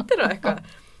svo léttir og eitthvað.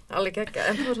 Alveg ekki,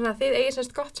 en þú svona, þið eigið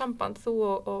semst gott samband, þú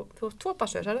og þú 2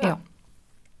 bassur, er það?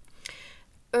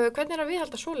 Hvernig er að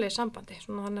viðhalda svoleiðis sambandi?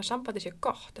 Svona þannig að sambandi sé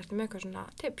gott, ertu með eitthvað svona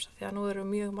tips? Því að nú eru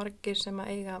mjög margir sem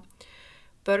að eiga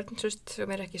börn,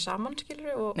 sem er ekki saman,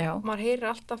 skilur, og maður heyrir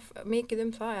alltaf mikið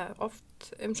það, oft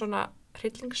svona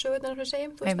hryllingssögurnar, við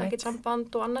segjum, þú veist, ekkert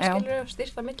samband og annað, skilur, og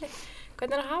styrkt að milli.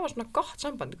 Hvernig er að hafa svona gott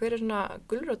samband? Hver er svona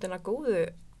gulrótin að góðu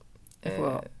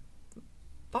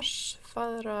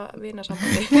barsfæðra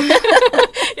vinasambandi?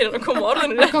 Ég er að koma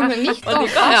orðinu. Það komið nýtt á.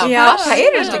 Já, það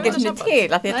er eins og ekki svona til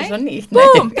að þetta er svo nýtt.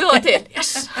 Búm, bjóða til,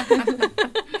 yes!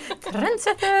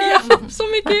 Trendsetter! Já, svo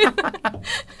mikið!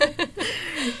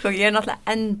 Svo ég er náttúrulega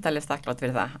endalega stakklát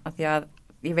fyrir það, af því að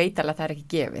ég veit alveg að það er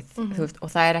ekki gefið, þú veist,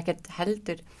 og það er ekkert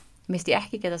heldur, minnst ég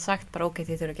ekki geta sagt bara ok,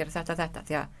 þið þurfa að gera þetta,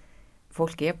 því að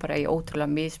fólki er bara í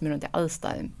ótrúlega mismunandi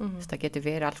aðstæðum, þú veist, það getur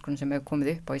verið alls konar sem hefur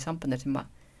komið upp á í sambandir sem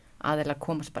aðeinslega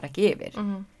komast bara ekki yfir,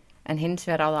 en hins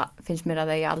vegar finnst mér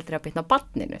að það ég aldrei að bitna á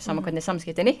barninu, saman hvernig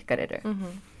samskiptin ykkar eru,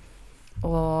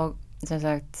 og sem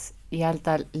sagt, ég held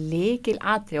að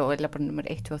lykilatriði og eða bara nummer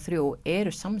 1, 2 og 3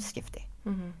 eru samskipti.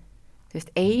 Þú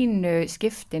veist, einu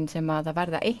skiptin sem að það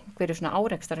verða einhverju svona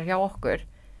árekstrar hjá okkur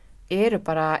eru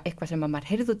bara eitthvað sem að maður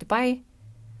heyrði út í bæ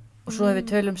og svo ef við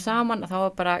tölum saman þá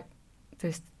er bara, þú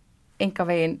veist, enga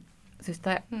veginn, þú veist,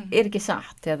 það er ekki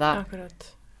satt eða,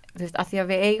 þú veist, að því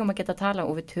að við eigum að geta að tala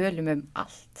og við tölum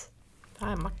allt.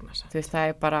 Það er magna satt. Þú veist,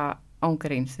 það er bara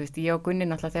ángríns, þú veist, ég og Gunni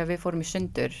náttúrulega þegar við fórum í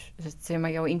sundur, sem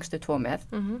að ég á yngstu 2 með,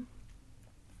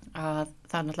 að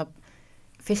það er náttúrulega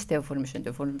fyrst þegar við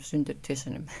fórum í sundur 2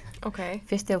 sinnum.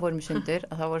 Fyrst þegar við fórum í sundur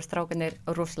að þá voru strákanir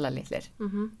rosalega litlir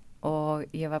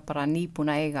og ég var bara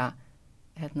nýbúin að eiga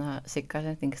Sigga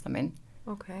sem þingsta minn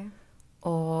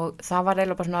og það var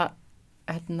eiginlega bara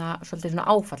svona svolítið svona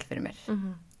áfall fyrir mér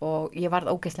og ég varð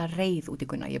ógeðslega reið út í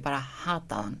Gunna, ég bara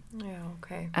hataði hann.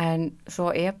 En svo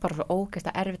er bara svo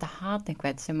ógeðslega erfitt að hata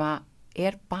einhvern sem að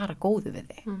er bara góðu við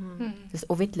þig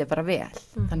og villi bara vel.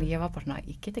 Þannig ég var bara svona,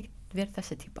 ég get ekki verið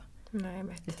þessi típa. Nei,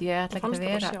 mitt. Ég ætla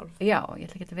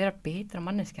ekki að vera betra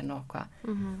manneskjan og eitthvað.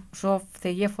 Svo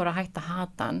þegar ég fór að hætta að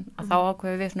hata hann, að þá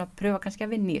ákveðum við svona að pröfa kannski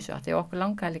að vinna í þessu, að því okkur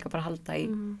langaði líka bara að halda í,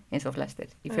 eins og flestir,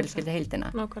 í fjölskyldu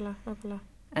heildina. Nákvæmlega.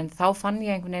 en þá fann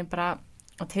ég einhvern veginn bara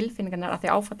á tilfinningarnar að því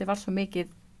áfallið var svo mikið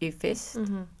í fyrst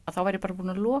að þá var ég bara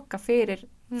búin að loka fyrir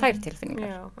þær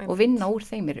tilfinningar og vinna úr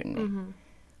þeim í rauninni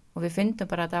og við fundum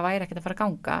bara að það væri ekkert að fara að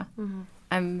ganga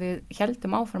en við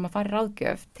heldum áfram að fara í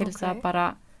ráðgjöf til þess að bara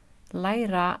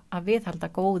læra að viðhalda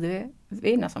góðu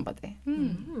vinasambandi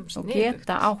og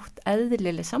geta átt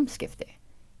eðlileg samskipti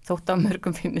þótt að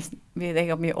mörgum finnst við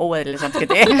eiga mjög óeðlileg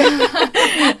samskipti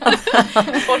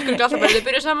fólk eru alltaf bara þau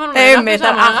byrja saman og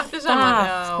aftur saman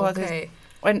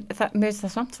en mér finnst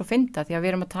það samt svo fynda því að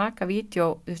við erum að taka vídeo,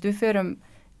 þú veist, við förum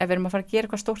ef við erum að fara að gera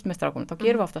eitthvað stórt með strákunum þá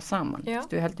gerum við ofta saman, þú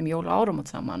veist, við heldum jóla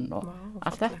áramót saman og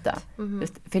allt þetta þú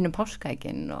veist, finnum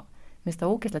páskaækinn og mér finnst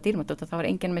það ógeðslega dýrmætt og það var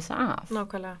enginn að missa af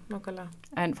nákvæmlega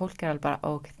en fólk bara,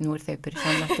 nú er þau byrjuð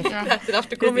saman þetta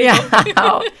aftur komið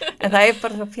en það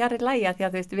bara svo fjarri lægja því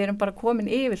að þú veist, við erum bara komin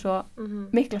yfir svo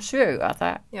mikla sögu að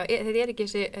það þetta er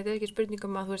ekki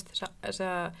spurningum að þú veist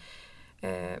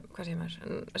hvað segir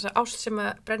maður þess að ást sem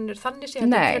að brennur þannig sé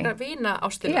þetta vina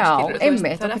ástina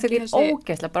einmitt, það er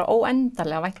ógeðslega bara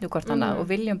óendarlega væntu hvort annað og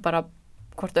viljum bara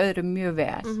hvort öðru mjög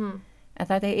vel en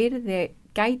þetta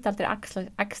gæti aldrei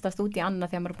axlast út í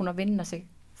annað þegar maður er búin að vinna sig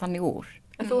þannig úr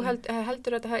En þú heldur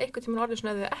að þetta hafa einhvern tímann orðið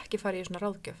svona að þau ekki farið í svona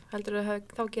ráðgjöf heldur að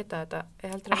þá geta þetta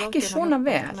ekki svona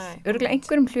vel, örgulega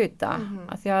einhverjum hluta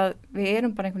af því að við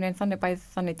erum bara einhvern veginn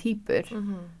þannig týpur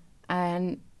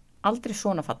en aldrei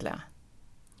svona fallega.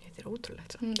 Þetta er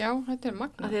ótrúlegt. Já, þetta er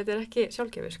magna. Þetta er ekki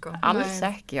sjálfgefið, sko. Alls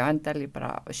ekki, og enda er ég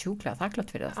bara sjúklega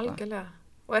þakklátt fyrir það, sko. Algjörlega.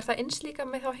 Og er það eins líka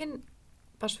með þá hinn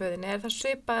barnsföðinni? Er það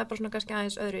svipað bara svona kannski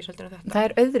aðeins öðruvísi heldur en þetta? Það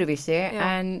er öðruvísi,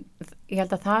 en ég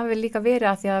held að það vil líka verið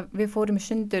að því að við fórum í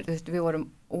sundur, þú veist, við vorum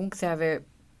ung þegar við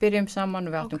byrjum saman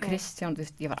og við áttum Kristján, þú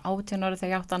veist, ég var 18 ára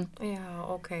þegar ég átt hann. Já,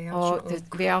 og þú veist,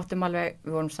 við áttum alveg,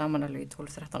 við vorum saman alveg í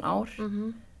 12-13 ár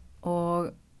og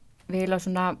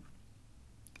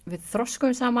við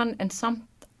þroskuðum saman en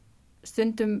samt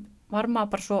stundum var maður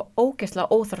bara svo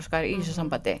ógeðslega óþroskaður í þessu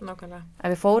sambandi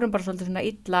að við fórum bara svolítið svona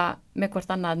illa með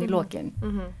hvort annað í lokin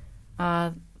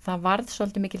að það varð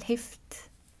svolítið mikil heift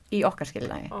í okkar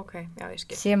skilnaði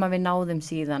sem að við náðum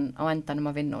síðan á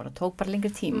endanum að vinna og það tók bara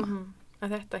lengri tíma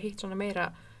að þetta hitt svona meira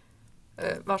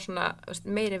var svona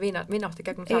meiri vinátti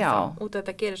gegnum það út af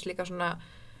þetta gerist líka svona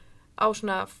á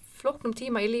svona flóknum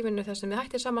tíma í lífinu þess að við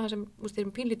hættir saman þess að þeir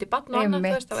eru pínlítið barn og annað,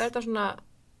 þú veist, þá er þetta svona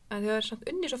að þau er samt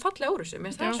unni svo fallega úr þessu, mér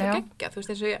finnst það svo geggjað, þú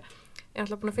veist, eins og ég er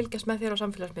alltaf búin að fylgjast með þér á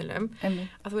samfélagsmiðlum,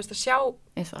 að þú veist að sjá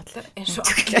eins og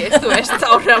allir, þú veist,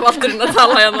 áhrifavaldurinn að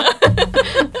tala hérna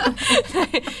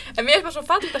en mér finnst bara svo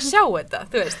fallegt að sjá þetta,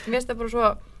 þú veist, mér finnst það bara svo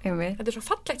þetta er svo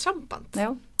fallegt samband.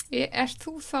 Ert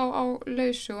þú þá á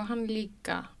lausu og hann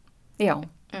líka? Já.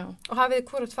 Og hafið þið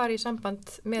hvort farið í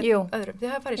samband með öðrum? Þið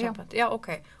hafið farið í samband? Já, ok.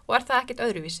 Og er það ekkert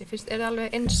öðruvísi? Er það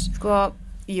alveg eins?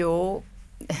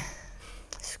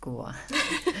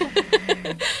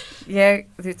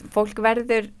 Þú veist, fólk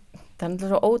verður, það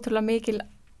er svo ótrúlega mikil,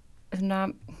 svona,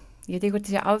 ég veit ekki hvort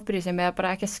það sé afbrýðisemi eða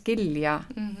bara ekki að skilja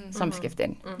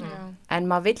samskiptin. En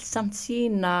maður vill samt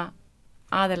sýna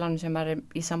aðilanum sem maður er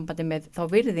í sambandi með þá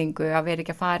virðingu að vera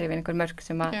ekki að fara yfir einhver mörk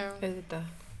sem að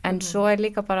en svo er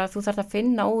líka bara að þú þarf að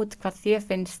finna út hvað þér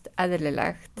finnst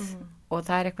eðlilegt og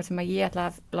það er eitthvað sem að ég ætla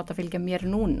að láta fylgja mér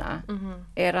núna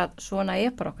er að svona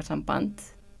er bara okkar samband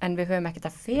en við höfum ekkert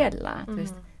að fela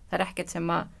veist, það er ekkert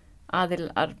sem að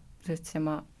aðilar veist,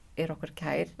 sem að er okkur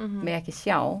kær með ekki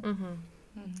sjá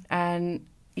en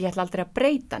ég ætla aldrei að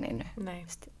breyta neinu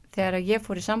þegar ég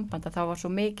fór í samband að þá var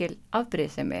svo mikil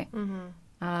afbrýðisemi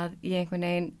að ég einhvern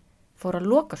veginn fór að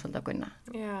loka svolítið að Gunna.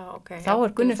 Þá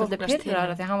er Gunni svolítið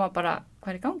pirrar því að hann var bara,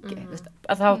 hvað er í gangi?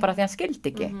 Að það var bara því að hann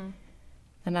skildi ekki.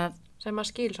 Þannig að sem maður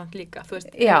skil samt líka, þú veist,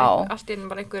 allt í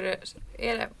ennum bara einhver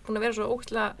er búin að vera svo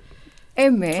ókslega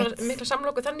mikla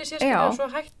samloku þannig sér og svo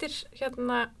hættir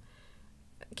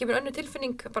kemur önnu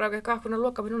tilfinning bara hvað hún að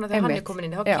loka við núna þegar hann er komin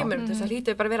inn þá kemur þess að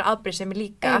hlýtur bara að vera afbrýðisemi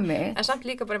líka en samt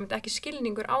líka bara ekki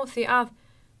skilningur á því að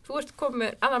þú ert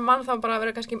komið annar mann þá bara að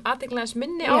vera kannski athyglisins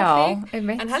minni á þig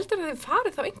en heldur að þið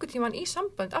farið þá einhvern tímann í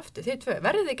samband aftur þið tvö,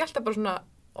 verðið þið ekki alltaf bara svona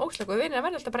óslöku við vinir að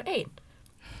verða alltaf bara ein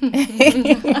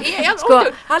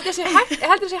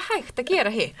heldur þið sé hægt að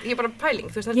gera hitt ég er bara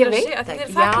pæling, þú veist, heldur þið að þið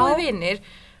er það góði vinir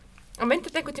að myndir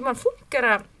þetta einhvern tímann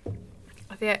fungera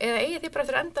eða eigið þið bara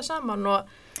eftir að enda saman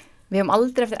og við hefum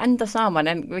aldrei eftir enda saman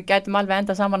en við gætum alveg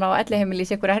enda saman á elliheimili í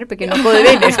sikura herbygginu og góði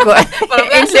vinir sko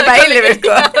einslipa eilífi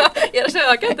sko ég er að segja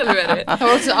það gæti alveg verið það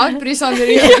var þessi afbrýðisamir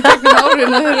í gegnum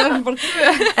árinu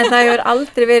en það hefur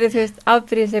aldrei verið þú veist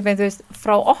afbrýðisemi þú veist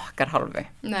frá okkar hálfu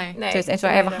nei. Þú veist eins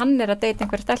og ef hann er að deyta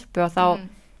einhver stelpu og þá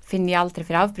finn ég aldrei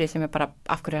fyrir afbrýð sem bara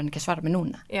af hverju hann ekki að svara mig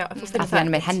núna af því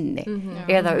hann með henni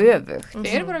eða öfugt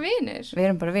við erum bara vinir sem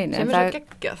er svo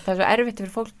geggjað það er svo erfitt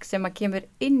fyrir fólk sem að kemur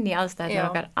inn í aðstæðir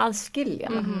okkar að skilja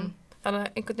þannig að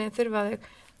einhvern veginn þurfa það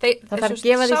þarf að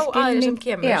gefa því skilning sem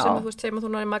kemur sem þú veist, þú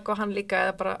náður Magga og hann líka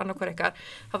eða bara annarkvar ykkar,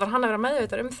 það var hann að vera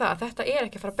meðvitað það þetta er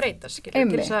ekki að fara að breytast til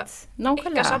þess að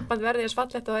ykkar samband verði eins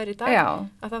fallegt og það er í dag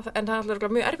en það er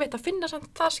alltaf mjög erfitt að finna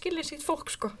það skilja sitt fólk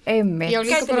sko já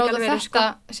líka bara á þetta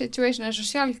situation er svo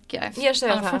sjálfgæft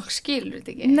að fólk skilur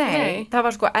þetta ekki nei, það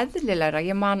var sko eðlilegra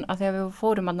ég man að þegar við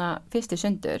fórum hana fyrst í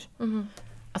sundur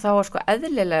að það var sko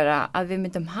eðlilegra að við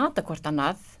myndum hata hvort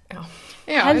annað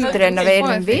heldur en að við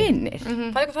erum vinir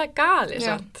það er gali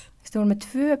samt við vorum með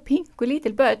 2 pingu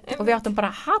lítil börn og við áttum bara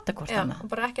að hata hvort annað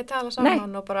og bara ekki að tala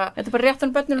saman og bara þetta er bara rétt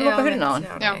án börnum og loka hurðina á hann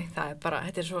það er bara,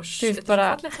 þetta er svo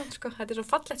fallegt sko, þetta er svo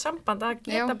fallegt samband að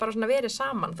geta bara svona verið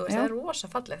saman þú veist, það er rosa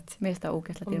fallegt mér finnst það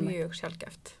ógeðslega dýrmætt og mjög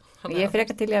sjálfgæft ég er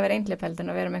frekar til að vera einhleipeld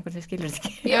en að vera með einhvern sem skilur þetta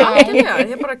ekki já,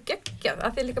 það er bara geggjað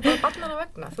að þið líka bara barnana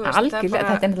vegna algjörlega,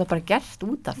 þetta er náttúrulega bara gert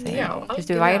út af því þú veist,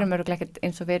 við værum örugglega ekkert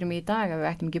eins og við erum í dag ef við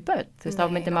ættum ekki börn, þú veist, þá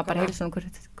myndum maður bara heilsa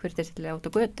kurteislega út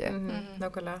á götu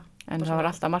en það var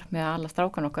alltaf markmið að alla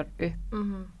strákan okkar upp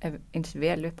eins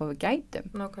vel upp á við gætum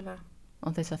og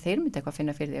þess að þeir myndi eitthvað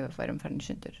finna fyrir því ef við færum farin í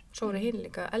sundur svo eru hinn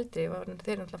líka eldri,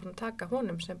 þeir náttúrulega fann að taka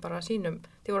honum sem bara sínum,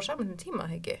 þið voru saman tíma,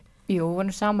 ekki? Jú, við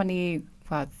vorum saman í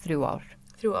 3 ár.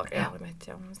 3 ár, já.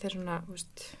 Þeir svona,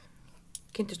 veist,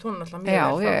 kynntist hún alltaf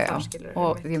mjög vel frá skilur.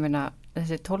 Og ég meina,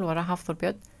 þessi 12 ára Hafdís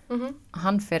Björg,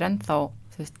 hann fer ennþá,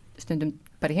 þú veist, stundum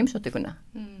bara í heimsóttökuna.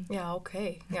 Já, ok.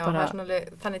 Já, bara, það er svona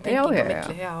þannig tenging á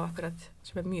milli, já, akkurat,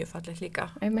 sem er mjög fallegt líka.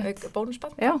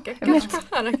 Bónusbarn, geggjað, sko,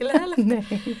 það er ekki leiðilegt.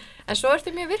 En svo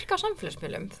ertu mjög virka á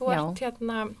samfélagsmiðlum. Þú ert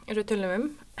hérna, eins og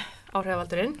tölum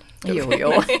áhrifavaldurinn. Jú.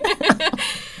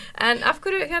 En af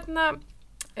hverju hérna,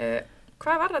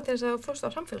 hvað var það til þess að þú fórst á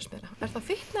samfélagsmiðla? Er það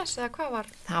fitness eða hvað var?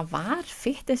 Það var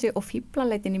fitnessi og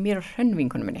fíblaleitin í mér og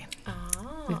hrönnvinkunum minni.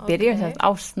 Við byrjum þetta á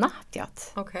Snapchat.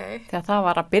 Þegar það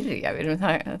var að byrja, við erum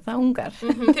það ungar.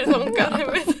 Þið eru það ungar.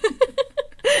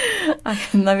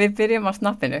 Þannig að við byrjum á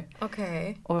Snappinu.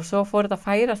 Og svo fór þetta að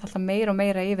færast alltaf meira og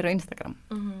meira yfir á Instagram.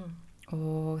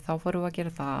 Og þá fórum við að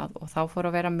gera það og þá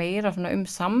fórum að vera meira svona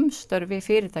samstörfi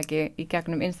fyrirtæki í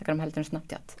gegnum Instagram heldur en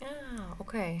Snapchat.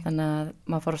 Þannig að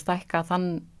maður fór að stækka þann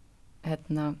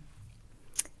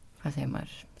hvað segir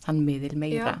maður, þann miðil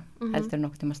meira heldur en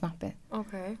nokkuð tíma Snappið.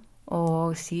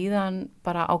 Og síðan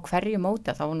bara á hverju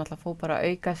móti þá náttúrulega fór bara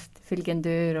aukast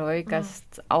fylgjendur og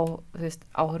aukast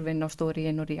áhorfin á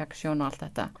stóriinn og reaksjón og allt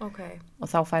þetta. Og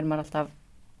þá fær maður alltaf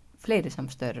fleiri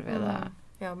samstörf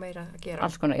eða meira að gera.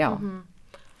 Alls konar,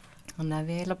 Þannig að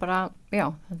við bara,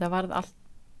 þetta var allt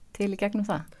til í gegnum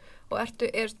það. Og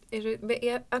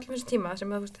öllum þessi tíma sem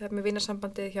þú veist, með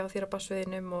vinasambandið hjá þér á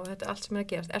bassviðinum og þetta allt sem er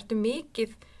að gerast,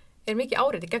 er mikið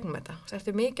áreiti gegnum þetta?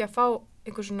 Ertu mikið að fá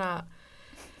einhver svona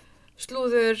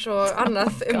slúður og annað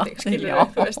þig, skilur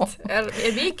þú veist, er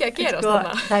mikið að gerast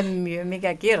þarna? Það er mjög mikið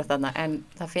að gerast þarna, en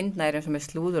það finna eins og með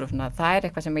slúður og svona, það er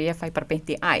eitthvað sem ég fæ bara beint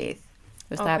í æð. Þú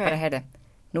veist, það er bara, heyrðu,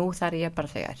 nú þarf ég bara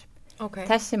að segja þér.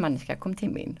 Þessi manneskja kom til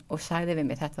mín og sagði við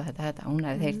mig þetta, hún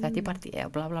hefði heyrt þetta í partíi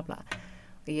og bla bla bla.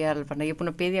 Og ég er búin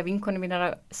að biðja vinkonum mínar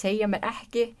að segja mér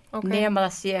ekki nema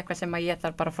það sé eitthvað sem að ég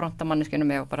þarf bara að fronta manneskjunum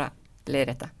með og bara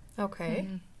leiðrétta.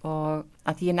 Og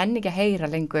að ég nenni ekki að heyra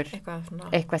lengur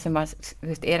eitthvað sem að, þú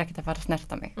veist, er ekkert að fara að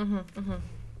snerta mig.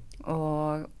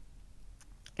 Og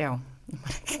já, ég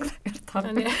maður ekki hvað ég er að tala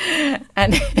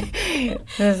en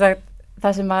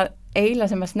það sem að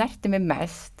eiginlega sem að snerti mig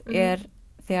mest er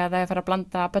þegar það er að fara að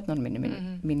blanda börnunum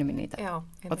mínum í þetta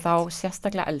og þá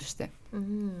sérstaklega elstu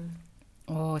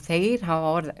og þeir hafa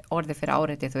orðið fyrir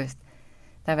áreiti, þú veist,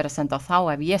 það er verið að senda á þá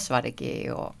ef ég svar ekki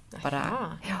og bara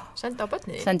senda á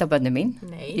börnum þín? Senda á börnum mín,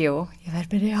 jú, ég verð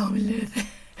byrja áluð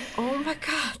oh my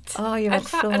god ég verð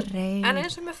svo reið en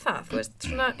eins og með það, þú veist,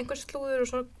 svona einhver slúður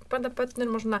og svona blanda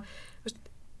börnum og svona,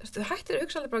 þú hættir að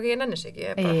hugsa alveg bara ekki, ég nennis ekki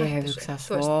ég hef hugsað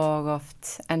svo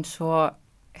oft en svo,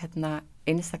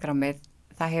 Instagramið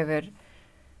það hefur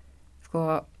sko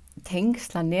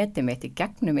tengsla neti mitt í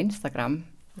gegnum Instagram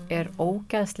er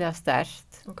ógeðslega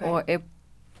sterkt og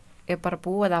er bara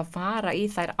búið að fara í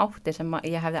þær áttir sem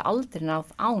ég hefði aldrei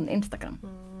náð án Instagram.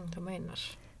 Það meinar.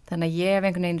 Þannig að ég hef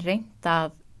einhvern veginn reynt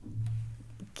að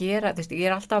gera, þú veist, ég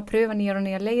er alltaf að pröfa nýjar og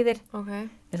nýjar leiðir.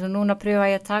 Eins og núna pröfa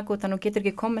ég að taka út, þannig að þú getur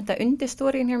ekki kommenta undir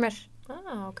stórin hjá mér.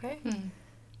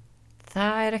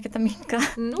 Það er ekkert að minka.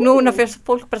 Núna fyrir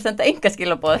fólk bara að senda enga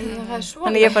skilaboð.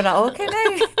 Þannig ég bara,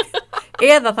 nei.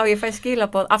 Eða þá ég fæ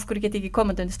skilaboð, af hverju get ég ekki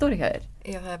kommenta undir stóri hjá þér?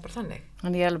 Já, það er bara þannig.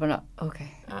 Þannig ég er alveg bara,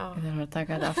 ég þarf að taka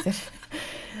þetta aftur.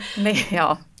 Nei,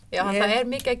 Já, það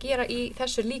mikið að gera í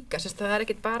þessu líka, það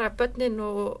ekkert bara börnin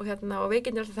og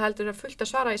veikindin, það heldur að fullt að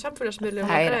svara í samfélagsmiðlum.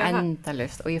 Það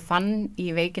endalaust og ég fann í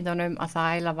veikindunum að það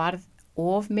eiginlega varð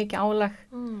of mikið álag.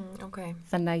 Okay.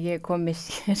 Þannig að ég kom með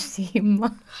síma.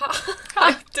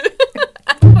 Hættu?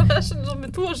 Það svona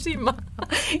með 2 síma.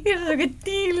 Ég svo ekki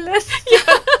díles.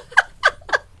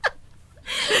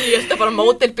 Ég held að bara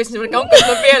mótelbissin sem ganga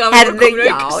svona vel að Herðu,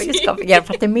 ég að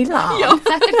fara til Mílan.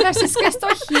 Þetta þessi skest á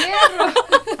hér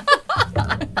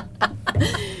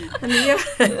Þannig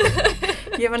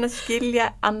ég var að skilja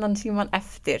annan síman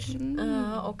eftir.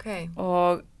 Okay.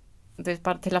 Og þú veist,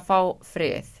 bara til að fá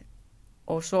frið.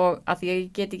 Og svo að ég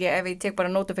get ekki, ef ég tek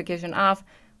bara notification af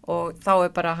og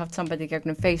þá bara haft sambandi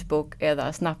gegnum Facebook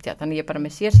eða Snapchat. Þannig ég bara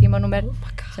með sér símanúmer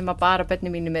sem að bara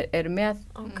börnin mínum eru með.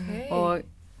 Og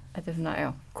þetta svona,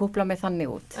 kúpla mig þannig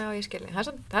út. Já, ég skilji. Það er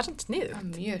svona sniðugt. Það er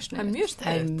mjög sniðugt.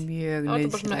 Það er mjög nöðsynlegt. Það er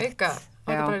bara svona auka,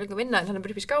 það er bara líka vinna, en þannig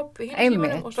bara upp í skáp í hinn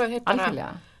tímanum og svo er bara...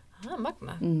 Algjörlega.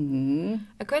 Magna.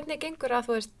 En hvernig gengur að,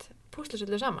 þú veist, púsla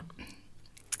svolítið saman?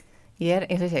 Ég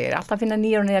eins og ég segi, alltaf að finna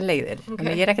nýjar og nýjar leiðir.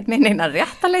 Þannig ég ekkert með neina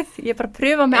rétta leið, ég bara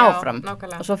pröfa mig áfram.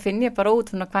 Nákvæmlega. Og svo finn ég bara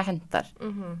út svona hvað hendar.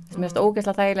 Þess að mér finnst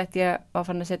ógeðslega þægilegt, ég var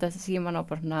farin að setja þessi síman á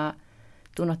bara svona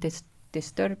do not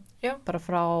disturb, bara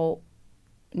frá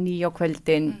 9 á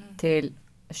kvöldin til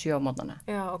 7 á mótnana.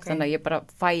 Þannig að ég bara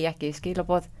fæ ekki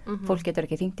skilaboð, fólk getur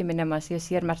ekki hringt í mig nema að sé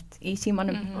sérmerkt í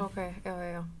símanum. Já,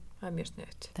 það er mjög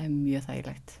sniðugt. Það er mjög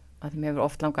þægilegt. Að mér hefur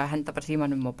oft langað að henda bara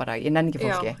símanum og bara, ég nenni ekki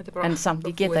fólki, en samt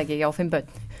ég get ekki, ég á 5 börn.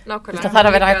 Nákvæmlega. Það þarf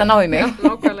að vera hægt að ná í mig. Já,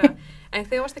 nákvæmlega. En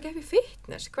þegar varst ekki upp í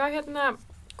fitness, hvað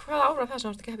ára það sem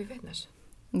varst ekki upp í fitness?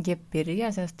 Ég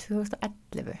byrjaði sem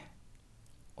 2011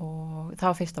 og það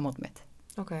var fyrsta mót mitt.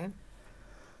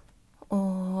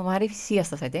 Og var í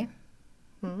síðasta sæti.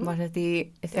 Var þetta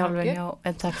í þjálfun hjá,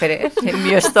 en takk fyrir, ég er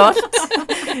mjög stolt.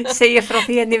 Segir frá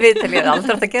því henni viðtali, ég er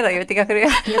aldrei átt að gera það, ég veit ekki hvað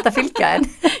ég leta fylgja en.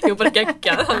 Jú, bara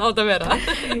geggjað, þannig átt að vera.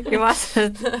 Ég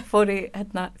fór í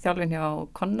þjálfun hjá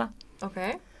Konna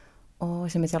og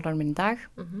sem er þjálfarinn minn í dag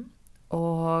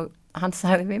og hann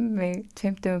sagði við mig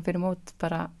 2 dögum fyrir mót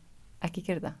bara ekki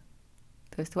gera það.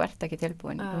 Þú veist, þú ert ekki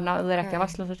tilbúin, þú náður ekki að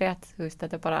vaxla svo rétt, þú veist,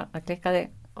 þetta er bara að klikka þig,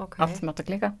 allt sem átt að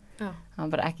klikka.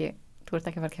 Hann bara ekki, þú ert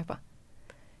ekki að fara að keppa.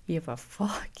 Ég bara,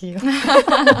 fuck you.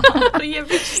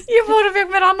 Ég fór og fekk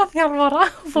mér annað þjálfara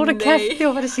og fór að keppi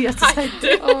og var í síðasta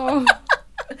sæti.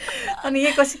 Þannig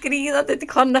ég var skríðandi til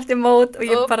Konna eftir mót og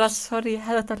ég bara, sorry, ég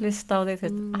hefði þetta að hlusta á þig.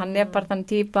 Hann er bara þann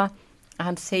típa að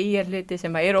hann segir hluti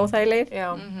sem er óþægilegir.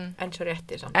 En svo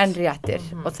réttir samt. En réttir.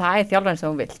 Og það er þjálfarinn sem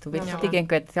þú vilt. Þú vilt ekki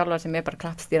einhvern þjálfar sem er bara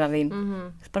klappstýran þín.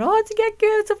 Bara, þetta er ekki,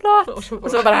 þetta er svo flott. Og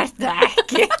svo bara, þetta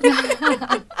ekki.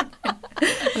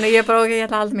 Þannig ég bara, ég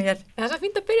ætla að halda mig hér. Það er svo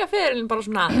fínt að byrja ferilinn bara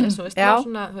svona aðeins, þú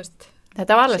veist.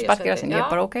 Þetta var alveg sparkir að sinni, ég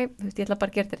bara, þú veist, ég ætla bara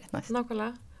að gera þetta rétt næst.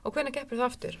 Nákvæmlega. Og hvenær keppir þú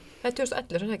aftur? Það er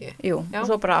 2011, svona ekki? Jú, og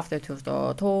svo bara aftur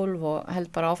 2012 og held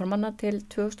bara áfram manna til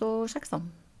 2016.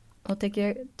 Og tek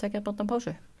ég bandan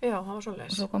pásu. Já, það var svoleiðis.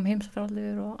 Og svo kom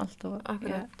heimsfráldur og allt og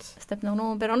stefni á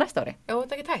nóvember á næsta ári. Já,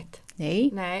 þetta er ekki hægt?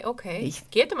 Nei, ok.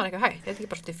 Getur maður ekki hægt? Þetta er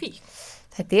ekki bara svolítið fík?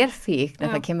 Þetta er fík,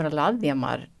 en það kemur alveg að því að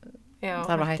maður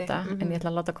þarf að hætta, en ég ætla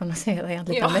að láta kona segja það í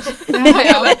andlita á mér.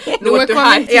 Nú er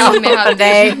komin tími.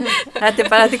 Nei,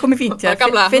 þetta er komið fínt.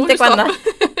 Finn eitthvað annað.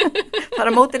 Það er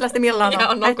að mótilast í Mílan.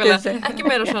 Já, nákvæmlega, ekki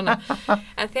meira svona.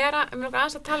 En þegar við erum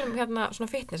aðeins að tala um hérna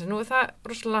svona fitness, nú er það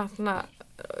rosalega svona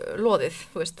loðið,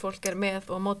 þú veist, fólk er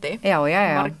með og á móti. Já.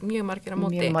 Mjög margir á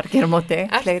móti. Mjög margir á móti,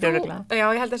 fleiri örugglega. Já,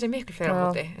 ég held að það sé miklu fleiri á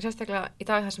móti. Sérstaklega í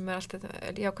dag það sem er alltaf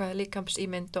jákvæða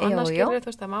líkamsímynd og annars skilur, þú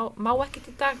veist, það má ekki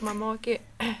í dag, maður má ekki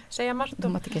segja margt.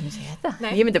 Þú mátt ekki segja þetta.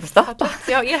 Nei. Ég myndi bara stoppa.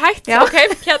 Já, ég er hætt. Ok,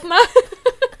 hérna.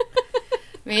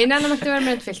 Við nefnum ekki að vera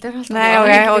með eitt filter.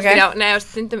 Ok. Já,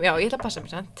 stundum, já, ég ætla að passa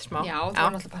mér samt, smá. Já, þú er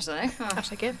alltaf að passa þig.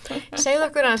 Afsakið. Segðu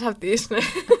okkur aðeins Hafdís.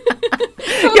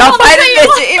 Já, færi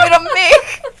þessu yfir á mig.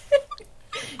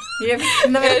 Ég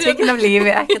finn að vera tekin af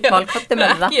lífi, ekkert mál, hvað er með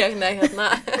það? Nei, hérna.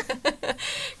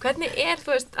 Hvernig er,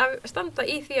 þú veist, að standa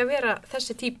í því að vera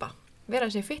þessi típa? Vera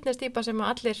þessi fitness típa sem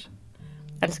allir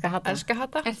elska hata. Er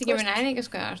þetta ekki að vinna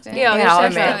einingaskoðar? Já,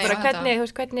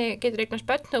 hvernig getur eignast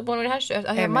börn og búin að vera í þessu?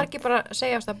 Þegar margir bara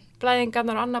segja að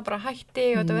blæðingarnar og annað bara hætti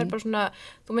og þetta verður bara svona,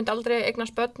 þú myndi aldrei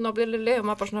eignast börn og blirlili og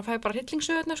maður bara svona fæ bara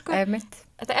hryllingssögurnar, sko.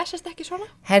 Þetta er sérst ekki svona?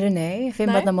 Herru, nei,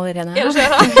 5 barnamóðir hérna. Ég er að segja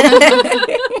það.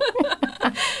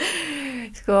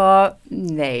 Sko,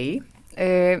 nei.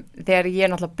 Þegar ég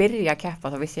náttúrulega byrja að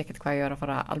keppa þá vissi ég ekkert hvað ég var að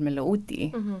fara almennilega út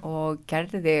í og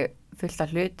gerði fullt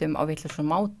af hlutum á vitlausum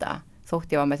máta.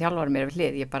 Þótt ég var með þjálfari mér við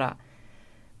hlið,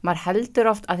 maður heldur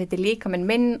oft að þetta er líka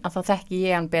minn að þá þekki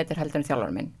ég hann betur heldur en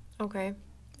þjálfari minn.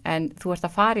 en þú ert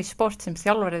að fara í sport sem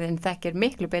þjálfariðin þekkir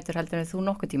miklu betur heldur en þú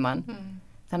nokkuð tíman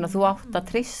þannig að þú átt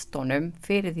að treysta honum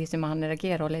fyrir því sem hann er að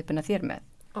gera og leiðbeina þér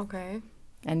með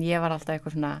en ég var alltaf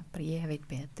eitthvað svona bara ég veit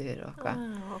betur og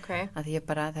eitthvað að ég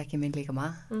bara þekki minn líka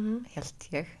held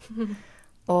ég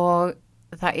og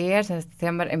það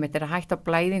þegar maður einmitt er að hætta á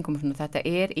blæðingum svona, þetta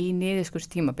í niðurskurs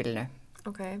tímabilinu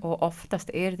og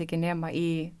oftast þetta ekki nema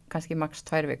í kannski max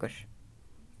 2 vikur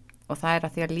og það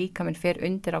að því að líkaminn fer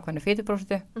undir ákveðnu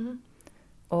fituprósentu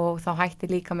og þá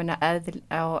hættir líkaminn að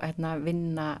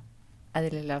vinna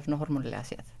eðlilega svona hormónulega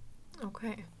séð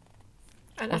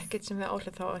En ekkert sem við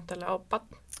áhrif þá öndalega á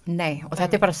barn? Nei, og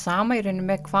þetta bara sama í rauninu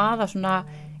með hvaða svona,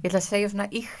 ég ætla að segja svona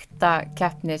ykta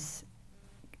keppnis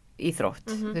íþrótt,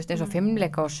 þú veist eins og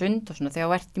fimmleika og sund og svona, þegar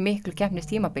þú ert í miklu keppnis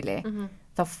tímabili,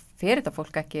 þá fer þetta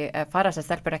fólk ekki, fara þess að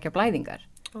stelpur ekki á blæðingar.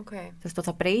 Þú veist, og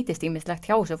það breytist ýmislegt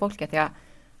hjá þessu fólki, því að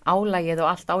álagið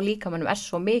og allt á líkamannum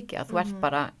svo mikið að þú ert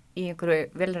bara í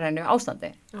einhverju velrænu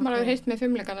ástandi. Maður hefur heyrt með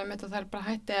fimmleikana með það bara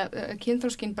hætti að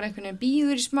kynþroskinn bara einhvern veginn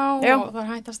býður í smá og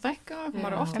það hætti að stækka.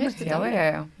 Maður hefur oft heyrt þetta.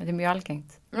 Já, þetta mjög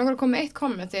algengt. Mér langar að koma með eitt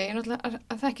komment, því ég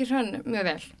náttúrulega þekki Hrönn mjög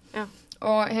vel. Já.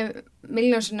 Og hef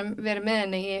miljónsinnum verið með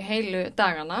henni í heilu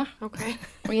dagana og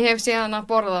ég hef séð hana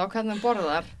borða og hvernig hann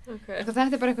borðar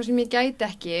þetta bara eitthvað sem ég gæti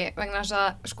ekki vegna þess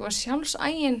að sko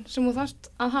sjálfsægin sem þú þarft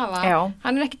að hafa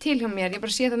hann ekki til hjá mér, ég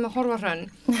bara sé það með horfa Hrönn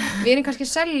við erum kannski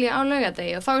að selja á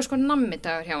laugardegi og þá sko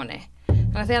nammidagur hjá henni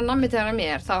þannig að þegar nammidagur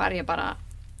mér þá ég bara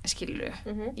skilju,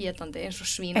 étandi eins og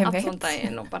svín allan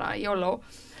daginn og bara jóló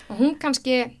og hún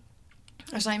kannski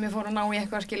þess að ég mér fór að ná í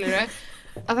eitthvað skiljuru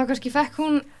að þá kannski fekk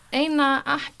hún eina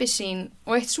appi sín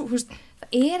og eitt svo,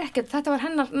 það ekkert, þetta var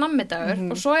hennar nammidagur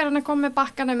og svo hann að koma með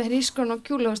bakkana með hrísgrjón og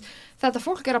kjúlu, þetta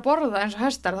fólk að borða eins og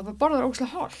hestar, það borðar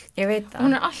ógeðslega holl. Ég veit það. Og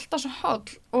hún alltaf svo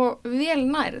holl og vel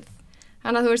nærð.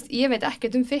 Þannig að ég veit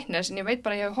ekkert fitness en ég veit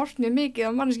bara að ég hef hort mjög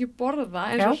mikið á manneski borða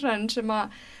eins og Hrönn sem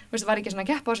að, var ekki svona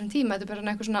að keppa á þessum tíma, þetta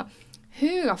bara eitthvað svona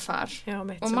hugafar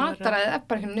og mataræðið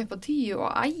bara hérna upp á 10 og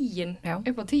ægin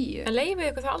upp á 10. En leifið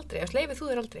ykkur það aldrei? Leifið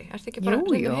þú þér aldrei? Ertu ekki bara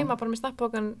heima bara með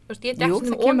snappbókan? Ég dætt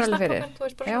sem og með snappbókan, þú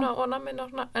veist bara svona og nammin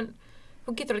og svona, en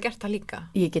þú getur vel gert það líka?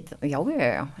 Ég get, já,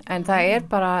 en það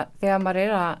bara þegar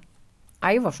maður að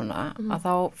æfa svona, að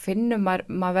þá finnum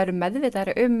maður verður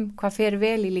meðvitaðri hvað fer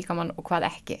vel í líkamann og hvað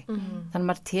ekki. Þannig að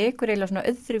maður tekur eiginlega svona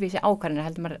öðruvísi ákvarðanir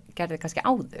heldur maður gerði kannski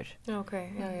áður. Já.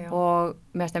 Og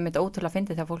mér finnst það myndi ótrúlega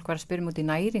fyndið þegar fólk var að spyrja út í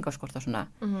næringarskort og svona.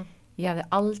 Ég hafði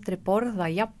aldrei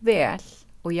borðað jafn vel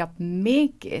og jafn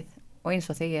mikið og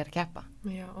eins og þegar ég að keppa.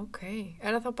 Já,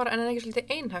 En það ekki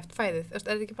svolítið einhæft fæðið?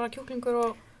 Þetta ekki bara kjúklingur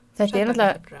og þetta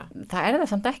náttúrulega, það það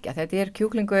samt ekki, þetta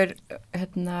kjúklingur,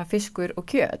 fiskur og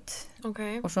kjöt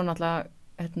og svo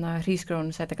náttúrulega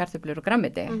hrísgrjón, sæta kartöflur og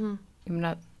grammiti. Ég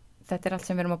meina, þetta allt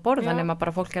sem við erum að borða nema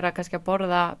bara fólk að kannski að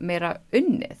borða meira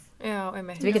unnið. Já,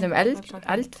 einmitt. Við getum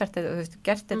eldfertið,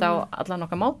 gert þetta á allan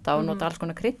okkar máta og nota alls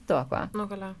konar krydd og eitthvað.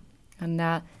 Nákvæmlega. Þannig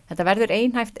að þetta verður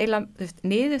einhæft,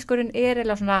 niðurskurinn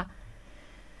eiginlega svona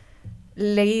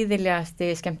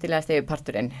leiðilegasti, skemmtilegasti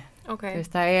parturinn.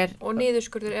 Og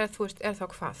niðurskurður þá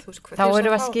hvað? Þá erum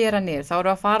við að skera niður, þá erum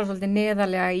við að fara svolítið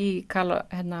neðarlega í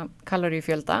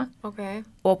kaloríufjölda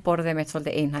og borðið mitt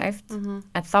svolítið einhæft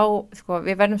en þá,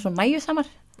 við verðum svo næjusamar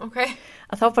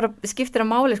að þá bara skiptir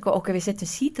að máli, við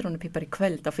setjum sítrónupípar í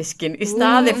kvöld á fiskinn í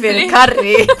staði fyrir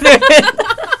karrí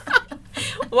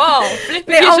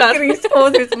flippi kísar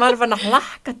og maður var að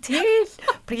hlakka til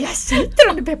bara ég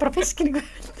sítrónupípar á fiskinn í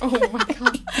kvöld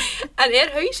En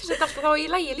hausinn sett alltaf þá í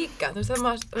lagi líka?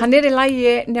 Hann í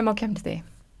lagi nema á kemnistegi.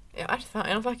 Já,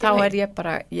 það? Þá ég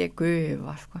bara, ég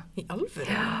gufa, Í alvöru?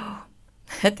 Já.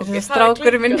 Þetta svona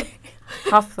strákurinn minn,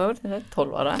 Hafþór,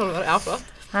 12 ára. 12 ára, já, flott.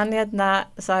 Hann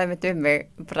sagði mitt mig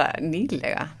bara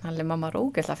nýlega. Hann mamma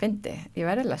rókislega fyndi. Ég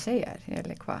verði að segja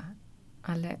þér,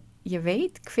 ég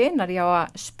veit hvenar ég á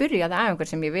að spyrja það einhver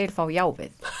sem ég vil fá já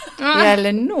við. Ég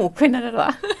nú, hvenar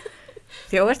það?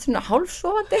 Þegar þú ert svona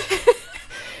hálfsofandi,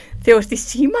 þegar þú ert í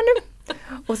símanum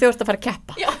og þegar þú ert að fara að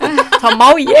keppa. Þá má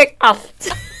ég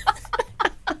allt.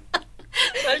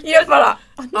 Ég bara,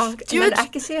 menn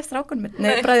ekki segja strákunum minn.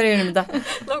 Nei, bræður ég þetta.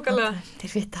 Nákvæmlega.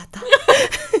 Þeir vita þetta.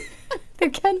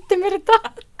 Þeir kendi mér þetta.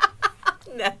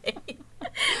 Nei.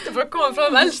 Þú bara komið frá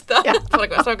þeim elsta. Já. Bara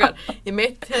hvað, strákar, ég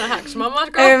mitt hags mamma,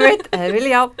 Ég mitt, eða vil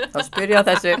já, þá spyr ég á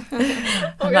þessu.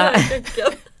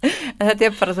 En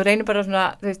þetta bara, þú reynir bara svona,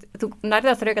 þú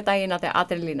nærði að þrauka daginn að því að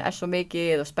adrenalín svo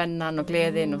mikið og spennan og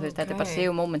gleðin og þetta bara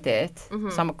séu mómentið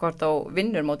saman hvort á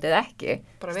vinnurmótið ekki.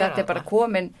 Þetta bara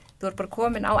komin, þú bara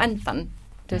komin á endan,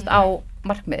 á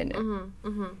markmiðinu.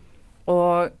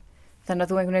 Og þannig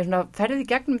að þú einhvern veginn svona ferði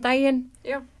gegnum daginn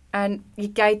en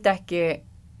ég gæti ekki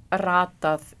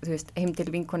ratað, þú veist, heim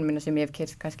til vinkonum minna sem ég hef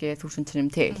keyrt kannski 1000 sinnum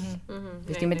til. Þú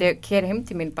veist, ég myndi keyra heim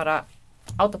til mín bara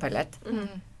autopilot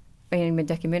og ég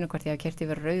myndi ekki muna hvort ég hef keyrt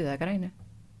yfir rauðu eða grænu.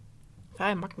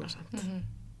 Það magnasamt.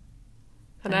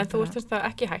 Þannig að þú veist það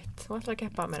ekki hægt, þú ætlar að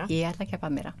keppa að meira. Ég ætla að keppa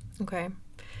að meira. Ok.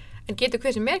 En getur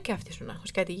hver sem keppt í svona? Þú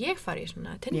veist, gæti ég farið í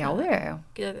svona tinna? Já.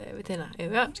 Getur við tinna? Ég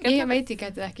veit ég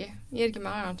gæti ekki. Ég ekki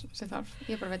með aðeins sem þarf.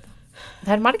 Ég bara veit það.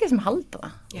 Það margir sem halda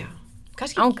það. Já.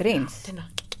 Án gríns. Tinna.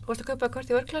 Þú veist að kaupa kort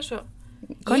í vörklass og...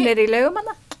 Konni í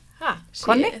laugumanna? Hæ?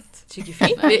 Konni? Það er ekki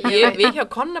fínt. Við hjá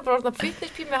Konna bara orðna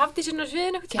fitnesspí með Hafdísinn og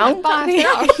sviðin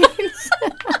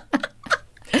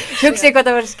Hugsið hvað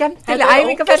það verður skemmtileg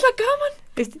æfingaferð. Það er ógeðslega gaman.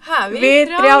 Við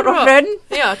 3 og Hrönn.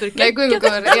 Já, það er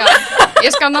geggjað.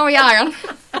 Ég skal ná í jagan.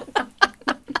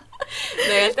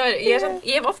 Nei, ég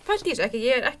hef oft pælt í þessu,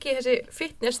 ég er ekki þessi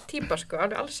fitness típa sko,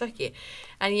 alls ekki.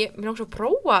 En mér langar svo að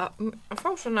prófa að fá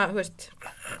svona, þú veist.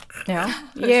 Já,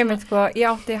 ég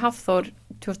átti Hafþór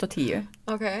 2010.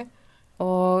 Ok.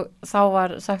 Og þá var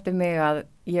sagt um mig að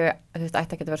ég, þú veist,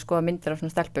 ætti ekki að vera að skoða myndir af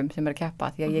svona stelpum sem að keppa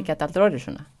því að ég geti aldrei orðið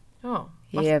svona. Já.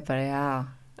 Ég bara, já,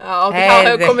 ok, þá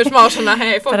hefur komið smá svona,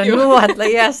 fuck bara you. nú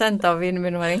ætla ég að senda og vinur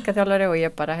minn var engaþjálfari og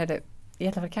ég bara, ég ætla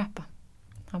að fara að keppa.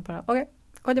 Hann bara, ok,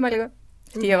 hvað er mælingu?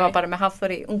 Ég var bara með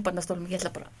Hafþór í ungbarnastólum og ég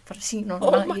ætla bara að fara að sína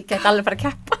og ég get alveg fara að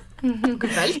keppa.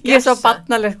 Ég er svo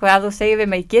barnaleg, sko, að þú segir við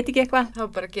mig, ég get ekki eitthvað,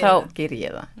 þá ger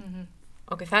ég það.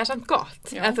 Ok, það er samt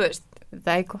gott, en þú veist.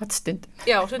 Það er gott stundum.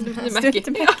 Já, stundum ekki.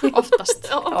 Oftast.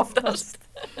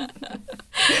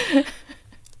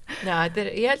 Já,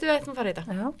 ég held við ættum að fara í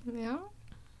þetta. Já.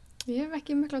 Ég hef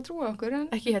ekki mikla að trúa okkur.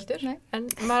 Ekki heldur. Nei. En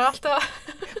maður er alltaf...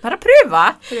 Bara að pröfa.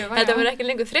 Þetta verður ekki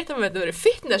lengur þreyttamömmur, þetta verður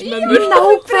fitnessmömmur.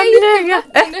 Nákvæmlega.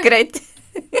 Uppgreit.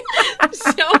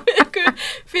 Sjáum ykkur.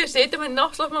 Fyrir setjum við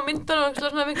náttúrulega með myndan og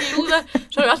svona mikil lúða.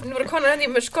 Svo erum við alltaf bara konar henni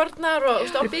með skortnar og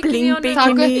stábíkinni í honum.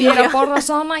 Takk upp, ég er að borða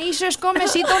svona ísu sko með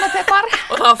sítrónupeppar.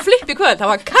 Og það var flip í kvöld,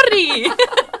 það var curry.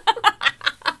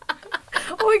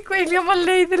 Ói, hvað ég hljóma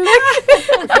leiðileg.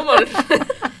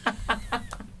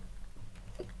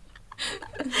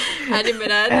 En ég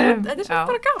meina, þetta er svo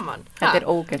bara gaman. Þetta er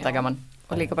ógeðslega gaman.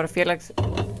 Og líka bara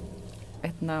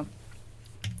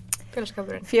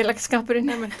félagsskapurinn.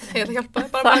 Ég ætla að hjálpa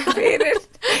þér bara. Takk fyrir.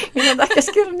 Ég ætla ekki að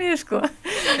skjóra niður, sko.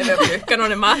 Ég veit klukkan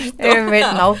hún er margt. Ég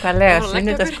veit nákvæmlega,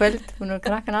 sunnudagskvöld, hún er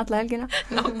krakkan alla helgina.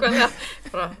 Nákvæmlega.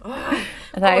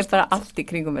 Það er bara allt í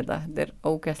kringum þetta. Þetta er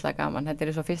ógeðslega gaman. Þetta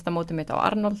er svo fyrsta mótið mitt á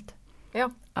Arnold. Já.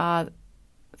 Að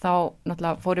þá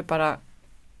náttúrulega fór ég bara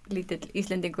lítill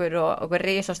Íslendingur og okkur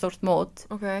risastórt mót.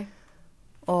 Ok.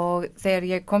 Og þegar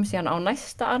ég kom síðan á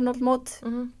næsta Arnold mót,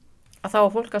 að þá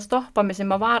var fólk að stoppa mig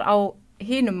sem að var á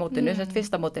hinum mótinu, þess að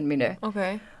fyrsta mótinu mínu. Ok.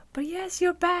 Bara yes,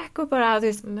 you're back og bara, þú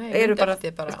veist, eru bara,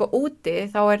 sko, úti,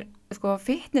 þá er, sko,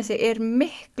 fitnessi er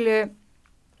miklu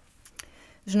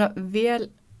svona vel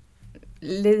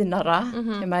liðnara,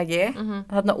 sem ekki,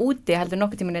 þarna úti heldur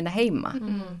nokkuð tímann innan heima.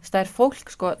 Það er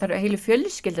fólk, sko, það eru heilu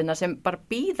fjölskylduna sem bara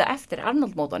bíða eftir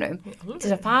Arnold-mótunum til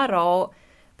þess að fara og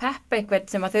peppa einhvern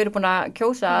sem að þau eru búin að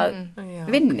kjósa að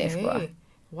vinni, sko.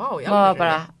 Wow, og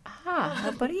bara, það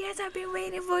er bara, yes, I've been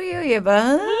waiting for you. Ég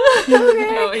bara,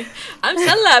 okay. I'm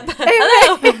celeb.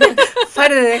 Hello.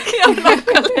 Færðu þig. Já,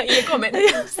 nákvæmlega, ég kom inn.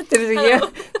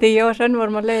 Þegar ég og Hrönn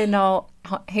vorum að leiðin á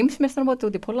heimsmeistarmóti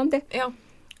út í Pólandi. Já.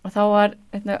 Og þá var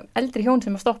eldri hjón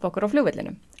sem að stoppa okkur á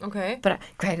flugvellinum. Ok. Bara,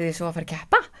 hvað er þið svo að fara að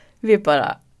keppa? Við bara,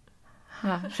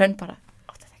 Hrönn bara,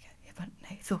 áttu það ekki. Ég bara,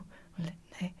 nei, þú.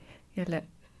 Nei, ég vil,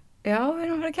 já, við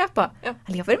erum að fara að keppa. Já.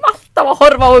 Við erum alltaf að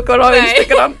horfa á okkur á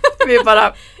Instagram. Við bara,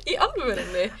 í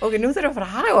alvörinni. Ok, nú þurfum við að fara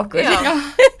að haga okkur. Já.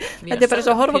 Þetta er bara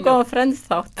svo að horfa á góða Friends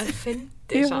þátt. En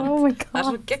fyndið samt. Oh my God. Það er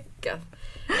svo geggjað.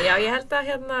 Já, ég held að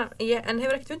en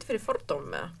hefur ekkert fundið fyrir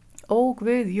fordómum með það? Ó,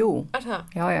 guð, jú. Er það?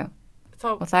 Já.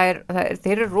 Og þeir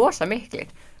eru rosa miklir.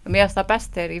 Og mér finnst það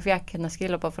best þegar ég fekk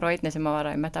skilabóð frá einni sem að var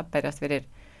að metta að berjast fyrir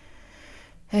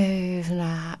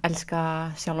svona elska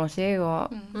sjálfan sig og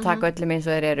taka öllum eins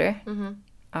og þeir eru.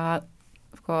 Að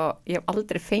sko, ég hef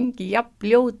aldrei fengið jafn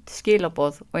ljót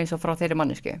skilabóð og eins og frá þeirri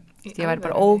mannesku. Ég væri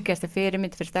bara ógeðsleg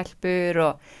fyrirmynd fyrir stelpur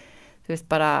og þú veist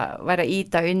bara væri að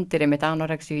íta undir mitt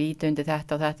anorexíu, íta undir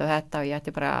þetta og þetta og þetta og ég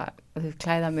ætti bara að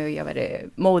klæða mig og ég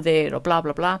væri móðir og bla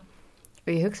bla bla. Og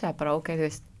ég hugsaði bara, ok, þú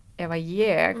veist, ef að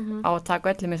ég á að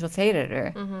taka öllum eins og þeir eru,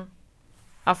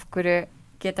 af hverju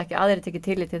geta ekki aðrir tekið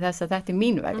tillit til þess að þetta er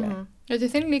mín veglega. Þetta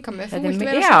er þinn líka með, þú vilt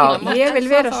vera svona. Já, ég vil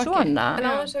vera svona. En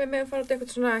á þess að við meðum fara til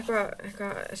eitthvað svona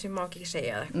eitthvað sem má ekki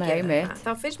segja eða ekki gera.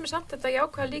 Þá finnst mér samt þetta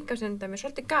jákvæða líka sem þetta er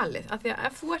svolítið galið, af því að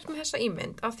ef þú ert með þessa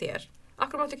ímynd á þér,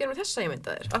 akkur máttu gera með þessa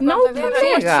ímyndaðir.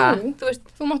 Nákvæmlega.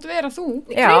 Þú máttu vera þú.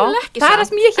 Já, það er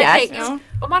sem ég hélt.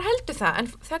 Og maður heldur það, en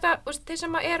þetta, þeir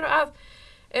sem eru að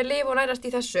lifa og nærast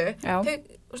í þessu,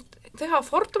 þau hafa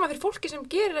fordóma fyrir fólki sem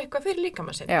gerir eitthvað fyrir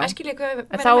líkamann sinn. En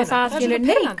þá er það skilur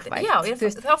neikvægt. Já,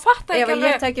 þá fattar ég ekki alveg.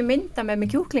 Ef ég tæki mynda með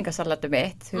kjúklingasalatu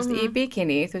mitt, í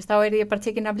bikini, þá er ég bara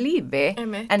tekin af lífi.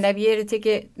 En ef ég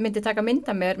myndi taka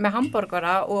mynda með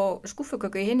hamborgara og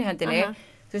skúffuköku í hinni hendinni,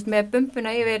 með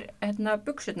bumbuna yfir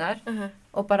buksurnar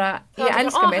og bara, ég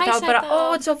elska mig, þá bara,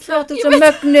 þetta er svo flott, þetta er svo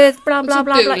mögnuð, bla bla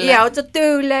bla, já, þetta er svo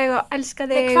dugleg og elska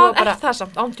þig. Hvað er það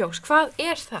samt, ándjóks? Hvað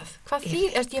er það? Hvað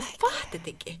þýðir, ég fatt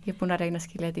þetta ekki. Ég er búin að reyna að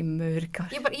skilja þetta í mörg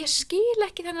ár. Ég skil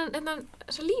ekki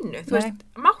þessa línu,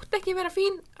 mátt ekki vera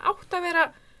fín, átt að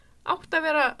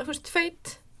vera,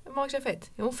 feit, má ekki segja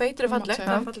feit, jú, feitur er fallegt,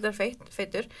 fallet er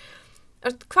feitur.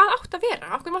 Hvað átt að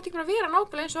vera? Af hverju mátt ekki bara vera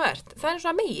nákvæmlega eins og ert? Það er eins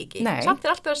og að megi ekki. Samt er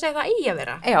alltaf að segja það eigi að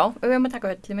vera. Já, við höfum að taka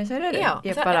öllum eins og þeir eru. Já,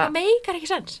 það meikar ekki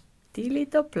sens.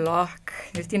 Delete og block.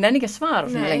 Ég nenni ekki að svara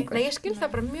svona lengur. Nei, ég skil það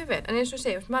bara mjög vel. En eins og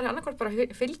segja, maður annarkvæmt bara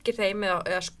fylgir þeim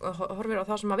eða horfir á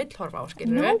það sem maður vill horfa á,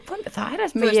 skilur við. Það er það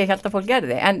sem ég held að fólk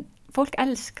gerði, en fólk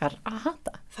elskar að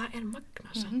hata. Það er magna,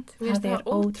 sant. Það er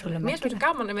ótrúlega magna. Mér finnst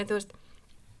gaman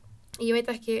ég veit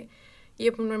ekki, ég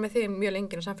er búin að vera með þig mjög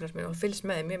lengi á samfélagsmiðlum og fylgst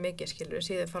með þig mjög mikið, skilur,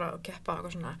 síðan fara að keppa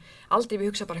eitthvað svona, aldrei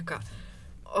við hugsa bara eitthvað,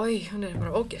 hún er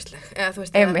bara ógeðsleg, eða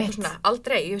eitthvað svona,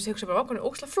 aldrei, ég hugsa bara, hún er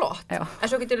ógeðslega flott, en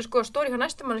svo getur ég stóri hjá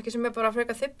næstum mann ekki sem er bara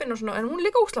frekar þippin og svona, en hún er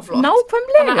líka ógeðslega flott.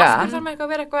 Nákvæmlega. Þannig að aftur þarf með eitthvað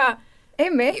að vera eitthvað,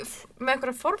 með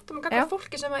eitthvað fordóma gagnvart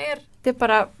fólki sem er þetta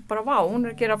er bara vá, hún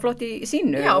er að gera flott í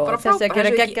sínu og þessi að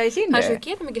gera geggjað í sínu. Þannig að við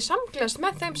getum ekki samglaðast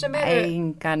með þeim sem eru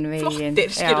flottir,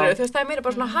 skilur það er meira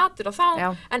bara svona hatur á þá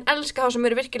en elska þá sem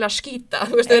eru virkilega að skýta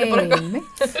þau eru bara eitthvað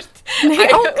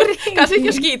kannski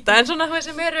ekki að skýta en svona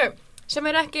sem eru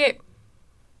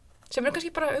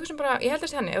kannski bara, hugsa bara, ég held að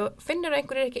segja henni ef finnur að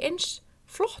einhver er ekki eins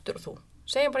flottur og þú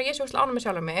segjum bara ég sé ánægð með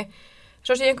sjálfa mig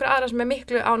svo sé einhver aðra sem er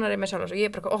miklu ánægri með sjálf og ég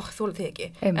er bara eitthvað, þolið þig ekki.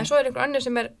 En svo er einhver annar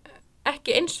sem er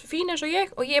ekki eins fín eins og ég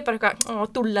og ég er bara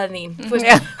eitthvað, dúllað þín.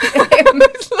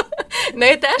 Nei,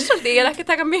 þetta er svolítið, ég er ekki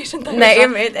að taka mig sem það. Nei,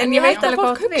 en ég veit alveg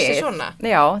hvað við.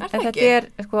 Já, en þetta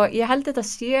er, ég held þetta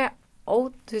sé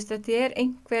þetta er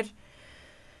einhver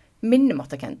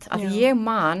minnumáttakend. Að ég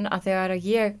man að þegar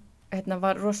ég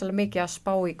var rosalega mikið að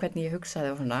spá í hvernig ég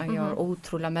hugsaði og svona, ég var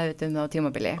ótrúlega meðvituð það á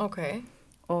tímabili.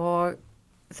 Og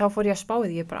þá fór ég að spá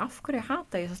því, ég bara, af hverju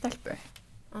hata ég þessa stelpu?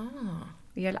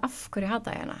 Ég held, af hverju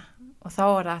hata ég hana? Og þá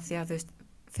var það því að,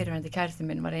 fyrirverandi kærasti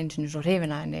minn var einu sinni svo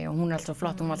hrifin að henni og hún er alltaf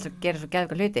flott, hún var alltaf að gera svo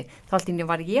geðvika hluti. Þá alltaf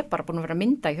var ég bara búin að vera að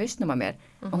mynda í hausnum að mér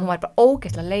og hún var bara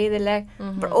ógeðslega leiðileg,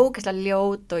 bara ógeðslega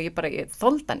ljót og ég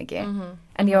þoldi hann ekki.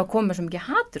 En ég var komið svo mikið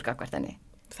hatur gagnvart henni.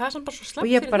 Það er samt bara svo slæmt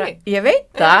fyrir þig. Ég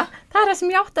veit það er það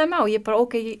sem ég áttaði mig á. Ég bara,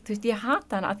 ég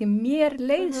hata hana að því mér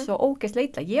leið svo ógeðslega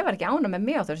illa. Ég var ekki ánægð með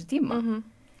mig á þessu tíma.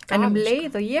 En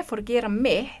leið og ég fór að gera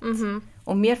mitt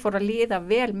og mér fór að líða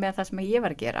vel með það sem ég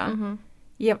var að gera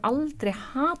ég hef aldrei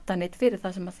hatað neitt fyrir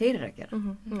það sem þeir eru að gera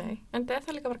Nei, en það er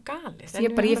það líka bara galið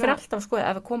ég fyrir alltaf að skoða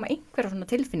ef það koma einhverja svona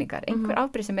tilfinningar einhver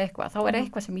afbrýð sem eitthvað, þá er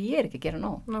eitthvað sem ég er ekki að gera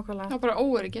nóg Nákvæmlega. Það er bara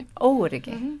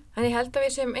óöryggi En ég held að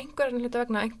við sem einhverjum hluta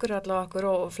vegna einhverju allavega okkur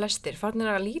og flestir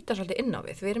farnir að líta svolítið inn á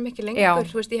við erum ekki lengur,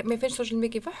 þú veist, mér finnst svolítið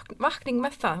mikið vakning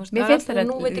með það, þú veist, það er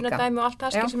núvitunardæmi og allt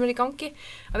það sem er í gangi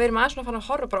að við erum aðeins svona að fara að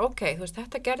horfa bara, ok, þú veist,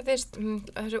 þetta gerðist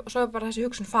og svo er bara þessi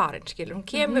hugsun farin, skilur, hún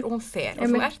kemur og hún fer og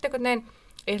þú ert einhvern veginn,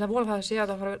 ég ætla að vona það að segja að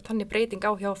það fara þannig breyting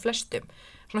á hjá flestum,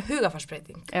 svona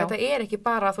hugafarsbreyting. Þetta er ekki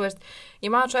bara, þú veist,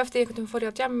 ég man svo eftir einhvern veginn fór ég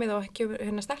á djammið og ekki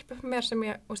hérna stelpu upp með mér sem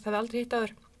ég, hefði aldrei hitt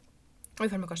áður og ég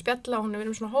fær með eitthvað að spjalla og hún er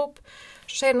verið svona hóp,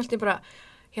 svo segir hún alltaf bara,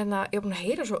 hérna, ég hef búin að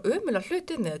heyra svo ömulega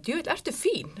hluti inn eða djúvill, ertu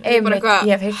fín? Ég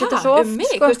hef heyrt þetta svo oft, mig,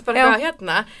 sko. Veist, bara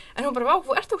hérna, en hún bara,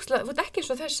 þú ert ekki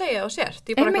eins og þau segja og sért.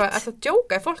 Ég bara eitthvað, ertu að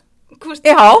djóka, fólk, veist,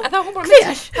 en þá hún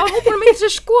bara með þessi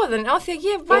skoðun á því að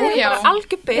ég væri bara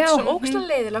algjörbitt, svona ógeðslega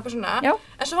leiðilega, eitthvað svona,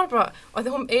 en svo var bara, og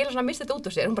þegar hún eiginlega svona misti þetta út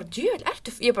úr sér, hún bara, djúvill, ertu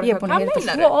fín? Ég bara, hvað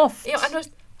meinar þau? Já, en þú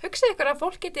veist, hugsaðu ykkur að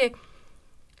fólk geti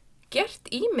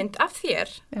gert ímynd af þér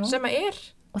sem að er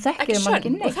ekki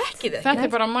sönn og þekkið þið. Þetta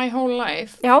er bara my whole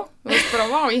life. Já. Þú veist bara,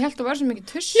 vá, ég held að vera svo mikið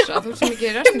tussa, þú veist svo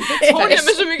mikið resting bitch.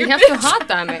 Ég held að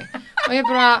hataði mig. Og ég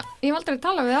bara, ég hef aldrei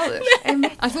talað við áður.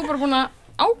 Að þú bara búin að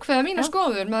ákveða mína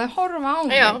skoður með að horfa á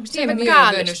mig. Sem er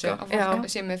galið,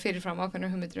 sem er fyrirfram ákveðna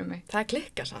hugmyndir mig. Það er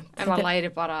klikka samt. En maður læri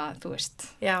bara, þú veist.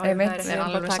 Já, það er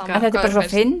alveg saman. En þetta er bara svo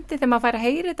fyndið þegar maður fær að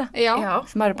heyra þetta. Já.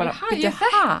 Sem maður er bara,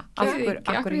 byrju,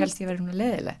 akkur helst ég verið svona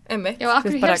leiðileg. Já,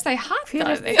 akkur helst að ég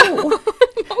hataði þig.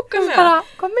 Nákvæmlega.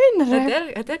 Hvað meinar þau?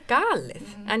 Þetta er galið,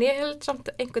 en ég held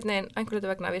samt einhvern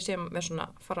vegna að við séum með svona,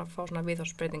 fara að fá svona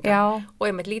viðhorfsbreytingar og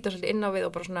ég með líta svolítið inn á við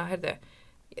og bara svona, heyrðu,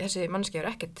 þessi manneskja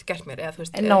hefur ekkert gert mér, eða þú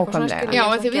veist. Nákvæmlega. Já,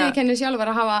 því við kennum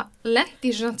sjálfar að hafa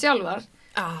lenti í svo samt sjálfar,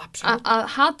 að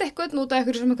hata eitthvað út af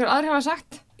eitthvað sem einhver aðri hafa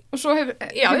sagt. Og svo hefur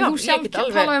þú sjálf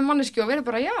talað um mannesku og verið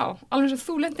bara alveg eins og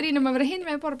þú lendir ínum að vera hinn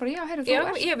með bara heyrðu þú ert.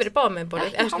 Já, ég hef verið báð með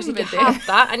borðið, ég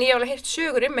hata, en ég hef alveg heyrt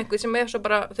sögur einhvern sem er svo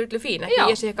bara þrullu fín, ekki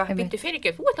ég sé eitthvað, býttu fyrir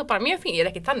ekki, þú ert þá bara mjög fín, ég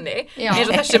er ekki þannig,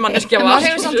 eins og þessi manneskja var. En maður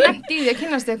hefur samt lent í því að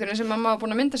kynnast einhverjum sem maður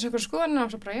búin að mynda sér einhver skoðan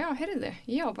og svo bara, heyrðu,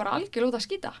 bara algjörlega út að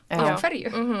skýta, á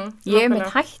hverju. Ég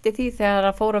mynd hætti því þegar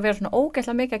það fór að vera svona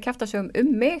ógeðslega mikið að kjafta sögum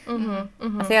mig,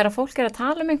 að þegar fólk er að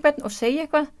tala um einhvern og segja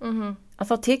eitthvað, að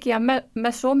þá tek ég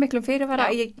með svo miklum fyrirvara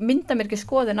að ég mynda mér ekki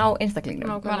skoðun á einstaklingnum.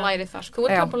 Maður læri það, Þú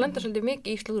ert að lenda svolítið mikið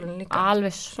í slúðurinn líka.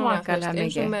 Alveg svakalega mikið.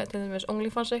 Eins og með til dæmis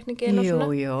OnlyFans-reikningin og svona.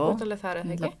 Jú. Óttalega það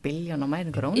ekki? Billjón á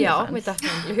mæringur OnlyFans. Já, mér dætti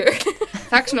hann líka.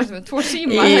 Takk sem eftir með 2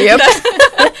 síma.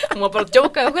 Hún var bara að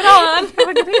djóka okkur á hann.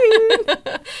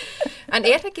 En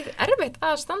er það ekki erfitt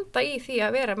að standa í því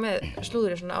að vera með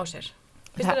slúðurinn svona á sér?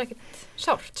 Finnst það ekkert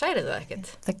sárt? Særið það ekkert?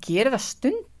 Það gerir það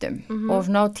stundum og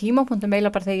svona á tímapunktum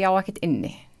eiginlega bara þegar ég á ekkert inni.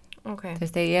 Þú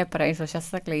veist, þegar ég er bara eins og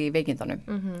sérstaklega í veikindunum.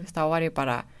 Þú veist, þá var ég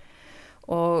bara,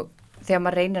 og þegar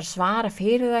maður reynir að svara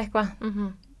fyrir það eitthvað,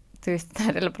 þú veist, það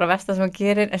er eiginlega bara versta sem maður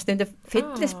gerir, en stundum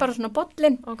fyllist bara svona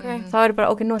bollin, þá er ég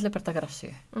bara, nú ætla ég bara að taka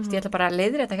rassu. Þú veist, ég ætla bara að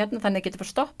leiðri þetta hérna, þannig að ég getur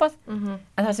bara stoppað, en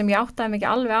það sem ég áttaði mig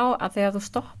ekki alveg á, að þegar þú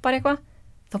stoppar eitthvað,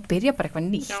 þá byrja bara eitthvað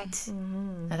nýtt.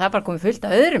 En það er bara komið fullt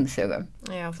af öðrum sögum.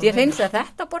 Ég hreinsaði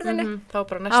þetta á borðinu, þá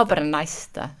bara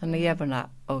næsta. Þannig ég er bara,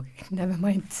 never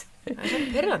mind. Það er svona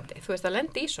pirrandi, þú veist, að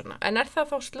lendi í svona. En er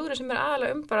það þá slúður sem er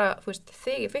aðalega bara, þú veist,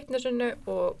 þig í fitnessinu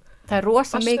og... Það er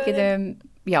rosa mikið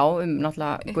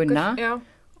náttúrulega Gunna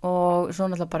og svo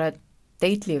náttúrulega bara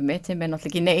deitlífið mitt sem er náttúrulega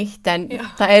ekki neitt, en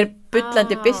það er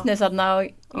bullandi business þarna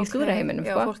í slúðuraheiminum.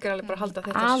 Já, fólk er alveg bara að halda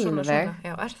þetta svona.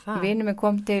 Já, er það? Vinur minn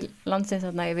kom til landsins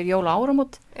þarna yfir jóla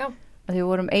áramót. Já. Að við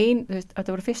vorum þetta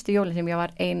voru fyrstu jólin sem ég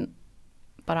var ein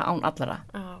bara án allara.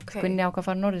 Gunni ákvað að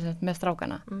fara norður með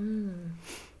strákana.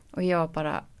 Og ég var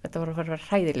bara, þetta voru að vera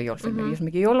hræðileg jól fyrir mig. Ég er svo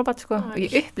mikið jólabat, og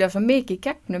ég upplifa svo mikið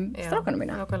gegnum strákana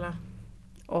mína.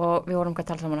 Og við vorum að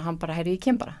tala saman og hann bara, ég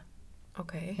kem bara.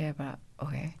 Ég bara,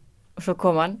 og svo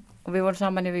kom hann og við vorum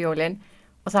saman yfir jólin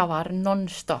og það var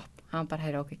non-stop. Hann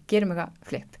bara, gerum eitthvað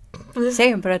flip.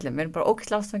 Segjum bara öllum, við erum bara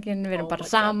ógeðslega ástfangin, við erum bara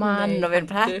saman og við erum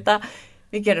bara þetta.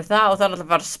 Við gerum það og það er alltaf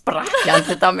bara sprakki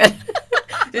andlit á mér.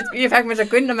 Ég fekk mér þess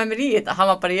að Gunna með mér í þetta. Hann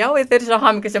var bara, ég þeir svo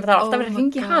hamingi sem það var alltaf verið að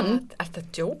hringi hann. Ertu að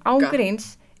djóka? Án gríns,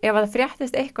 ef það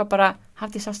fréttist eitthvað bara,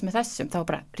 Hafdís sást með þessum, þá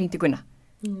bara hringdi Gunna.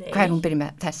 Hvað er hún byrjað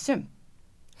með þessum?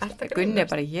 Gunni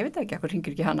bara, ég veit ekki, hvað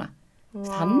hringir ekki hana?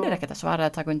 Hann er ekkert að svara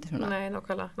að taka undir svona. Nei,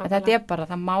 nákvæmlega. En þetta er bara,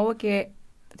 það má ekki,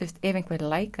 þú veist, ef einhver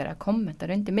lækar að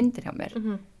kommenta undir myndir hjá mér,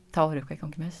 þá er eitthvað í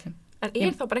gangi með þessum. En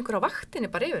er þá bara einhver á vaktinni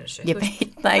bara yfir þessu? Ég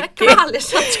veit það ekki. Það er galið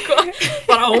satt,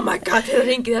 bara, oh my god, þið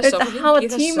ringið þess að hafa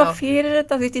tíma fyrir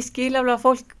þetta, þú veist, ég skil alveg að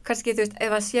fólk, kannski, þú veist, ef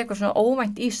það sé eitthvað svona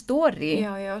óvænt í story,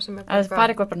 að það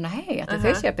fara eitthvað bara, hei, þau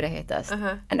sé að byrja að hittast,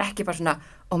 en ekki bara svona,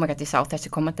 oh my god, ég sá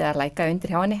þessi komandi að læka undir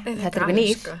hjá henni, þetta er eitthvað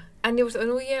nýr. En ég veist,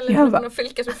 nú ég er alveg að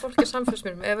fylgja sem fólki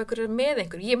samfélagsmiðlum, ef einhver er með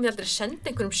einhver, ég myndi aldrei senda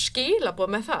einhverjum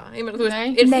skilaboð með það. Ég meina, þú veist,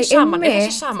 er þið saman, er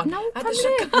þessi saman? Þetta er svo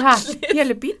galið. Ég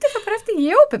alveg býti það bara eftir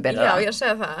ég opinbera. Já, ég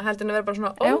segi það, heldur en að vera bara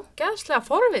svona ógeðslega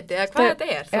forviti, eða hvað þetta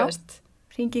er, þú veist.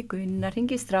 Ringi Gunnar,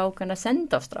 ringi strákana,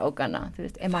 senda á strákana, þú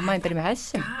veist, ef mamma byrja með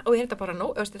þessum. Og er þetta bara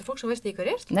þetta fólk sem veist ekki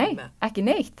hver er? Nei, ekki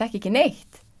neitt, þekki ekki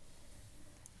neitt.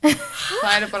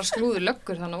 Það eru bara slúður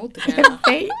löggur þannig út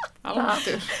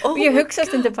og ég hugsa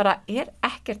stundum bara er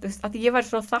ekkert, að ég var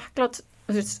svo þakklátt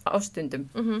á stundum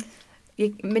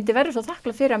ég myndi verið svo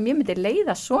þakklátt fyrir að mér myndi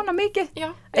leiða svona mikið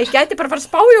ég gæti bara fara að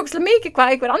spá jókslega mikið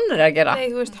hvað einhver annar er að gera. Nei,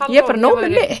 þú veist, ég er bara nóg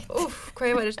með mitt hvað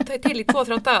ég væri til í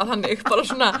 2-3 daga þannig bara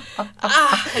svona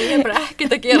ég er bara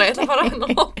ekkert að gera, ég ætla að fara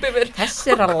að hoppa yfir þessi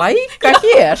er að læka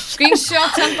hér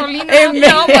screenshot senda á línu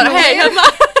já bara hei hérna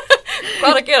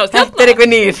hvað er að gera þetta er eitthvað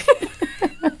nýr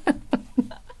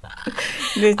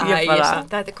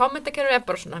þetta kommentakerfi er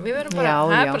bara svona við verum bara,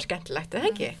 það er bara skemmtilegt, eða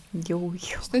ekki? Jú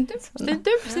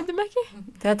stundum ekki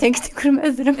það tengst einhverjum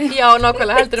öðrum já,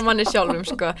 nákvæmlega, heldur manni sjálfum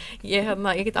sko.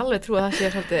 ég get alveg trú að það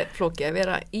sé svolítið flókið að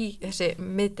vera í þessi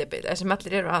miðdebil sem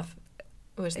allir eru að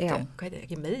þú veist, hvað heitir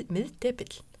ekki,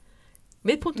 miðdebil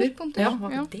miðpunktur? Já,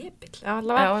 debil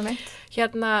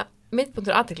hérna,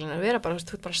 miðpunktur athyglinnar að vera bara,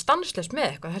 þú ert bara stanslaust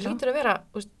með eitthvað, það lítur að vera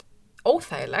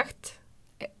óþægilegt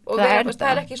og það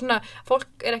er ekki svona,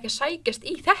 fólk er ekki að sækjast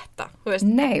í þetta, þú veist.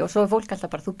 Nei, og svo er fólk alltaf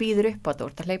bara, þú býður upp á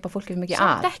þetta, það hleypa fólki mikið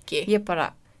samt ekki. Ég bara,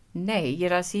 Nei,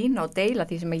 ég að sýna og deila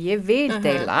því sem ég vil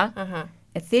deila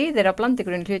en þið að blanda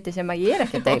ykkur hluti sem ég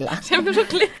ekki að deila sem svo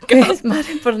klikkað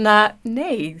maður bara,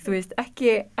 nei, þú veist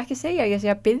ekki segja að ég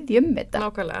sé að biðja þetta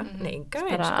nákvæmlega, neynga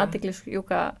bara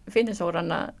athyglisjúka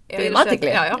finnisóran að biðja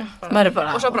athygli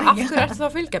og svo bara, af hverju ertu þá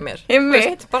að fylgja mér?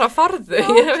 Veist, bara farðu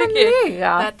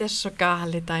þetta svo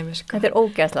gali dæmi þetta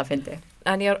ógeðslega að fyndi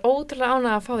en ég ótrúlega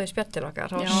ánægð að fá því spjall til okkar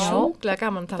það var sjúklega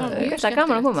gaman að tala það er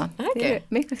gaman að koma þið eru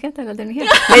miklu skemmtilega en hér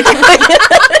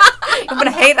ég er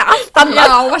búin að heyra allt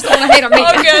annað varstu búin að heyra mig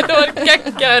ok, þetta var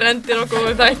geggjaður endir og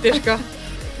góður þættir sko.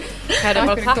 Herri,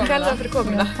 bara takk fyrir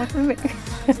komuna. Takk fyrir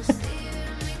mig.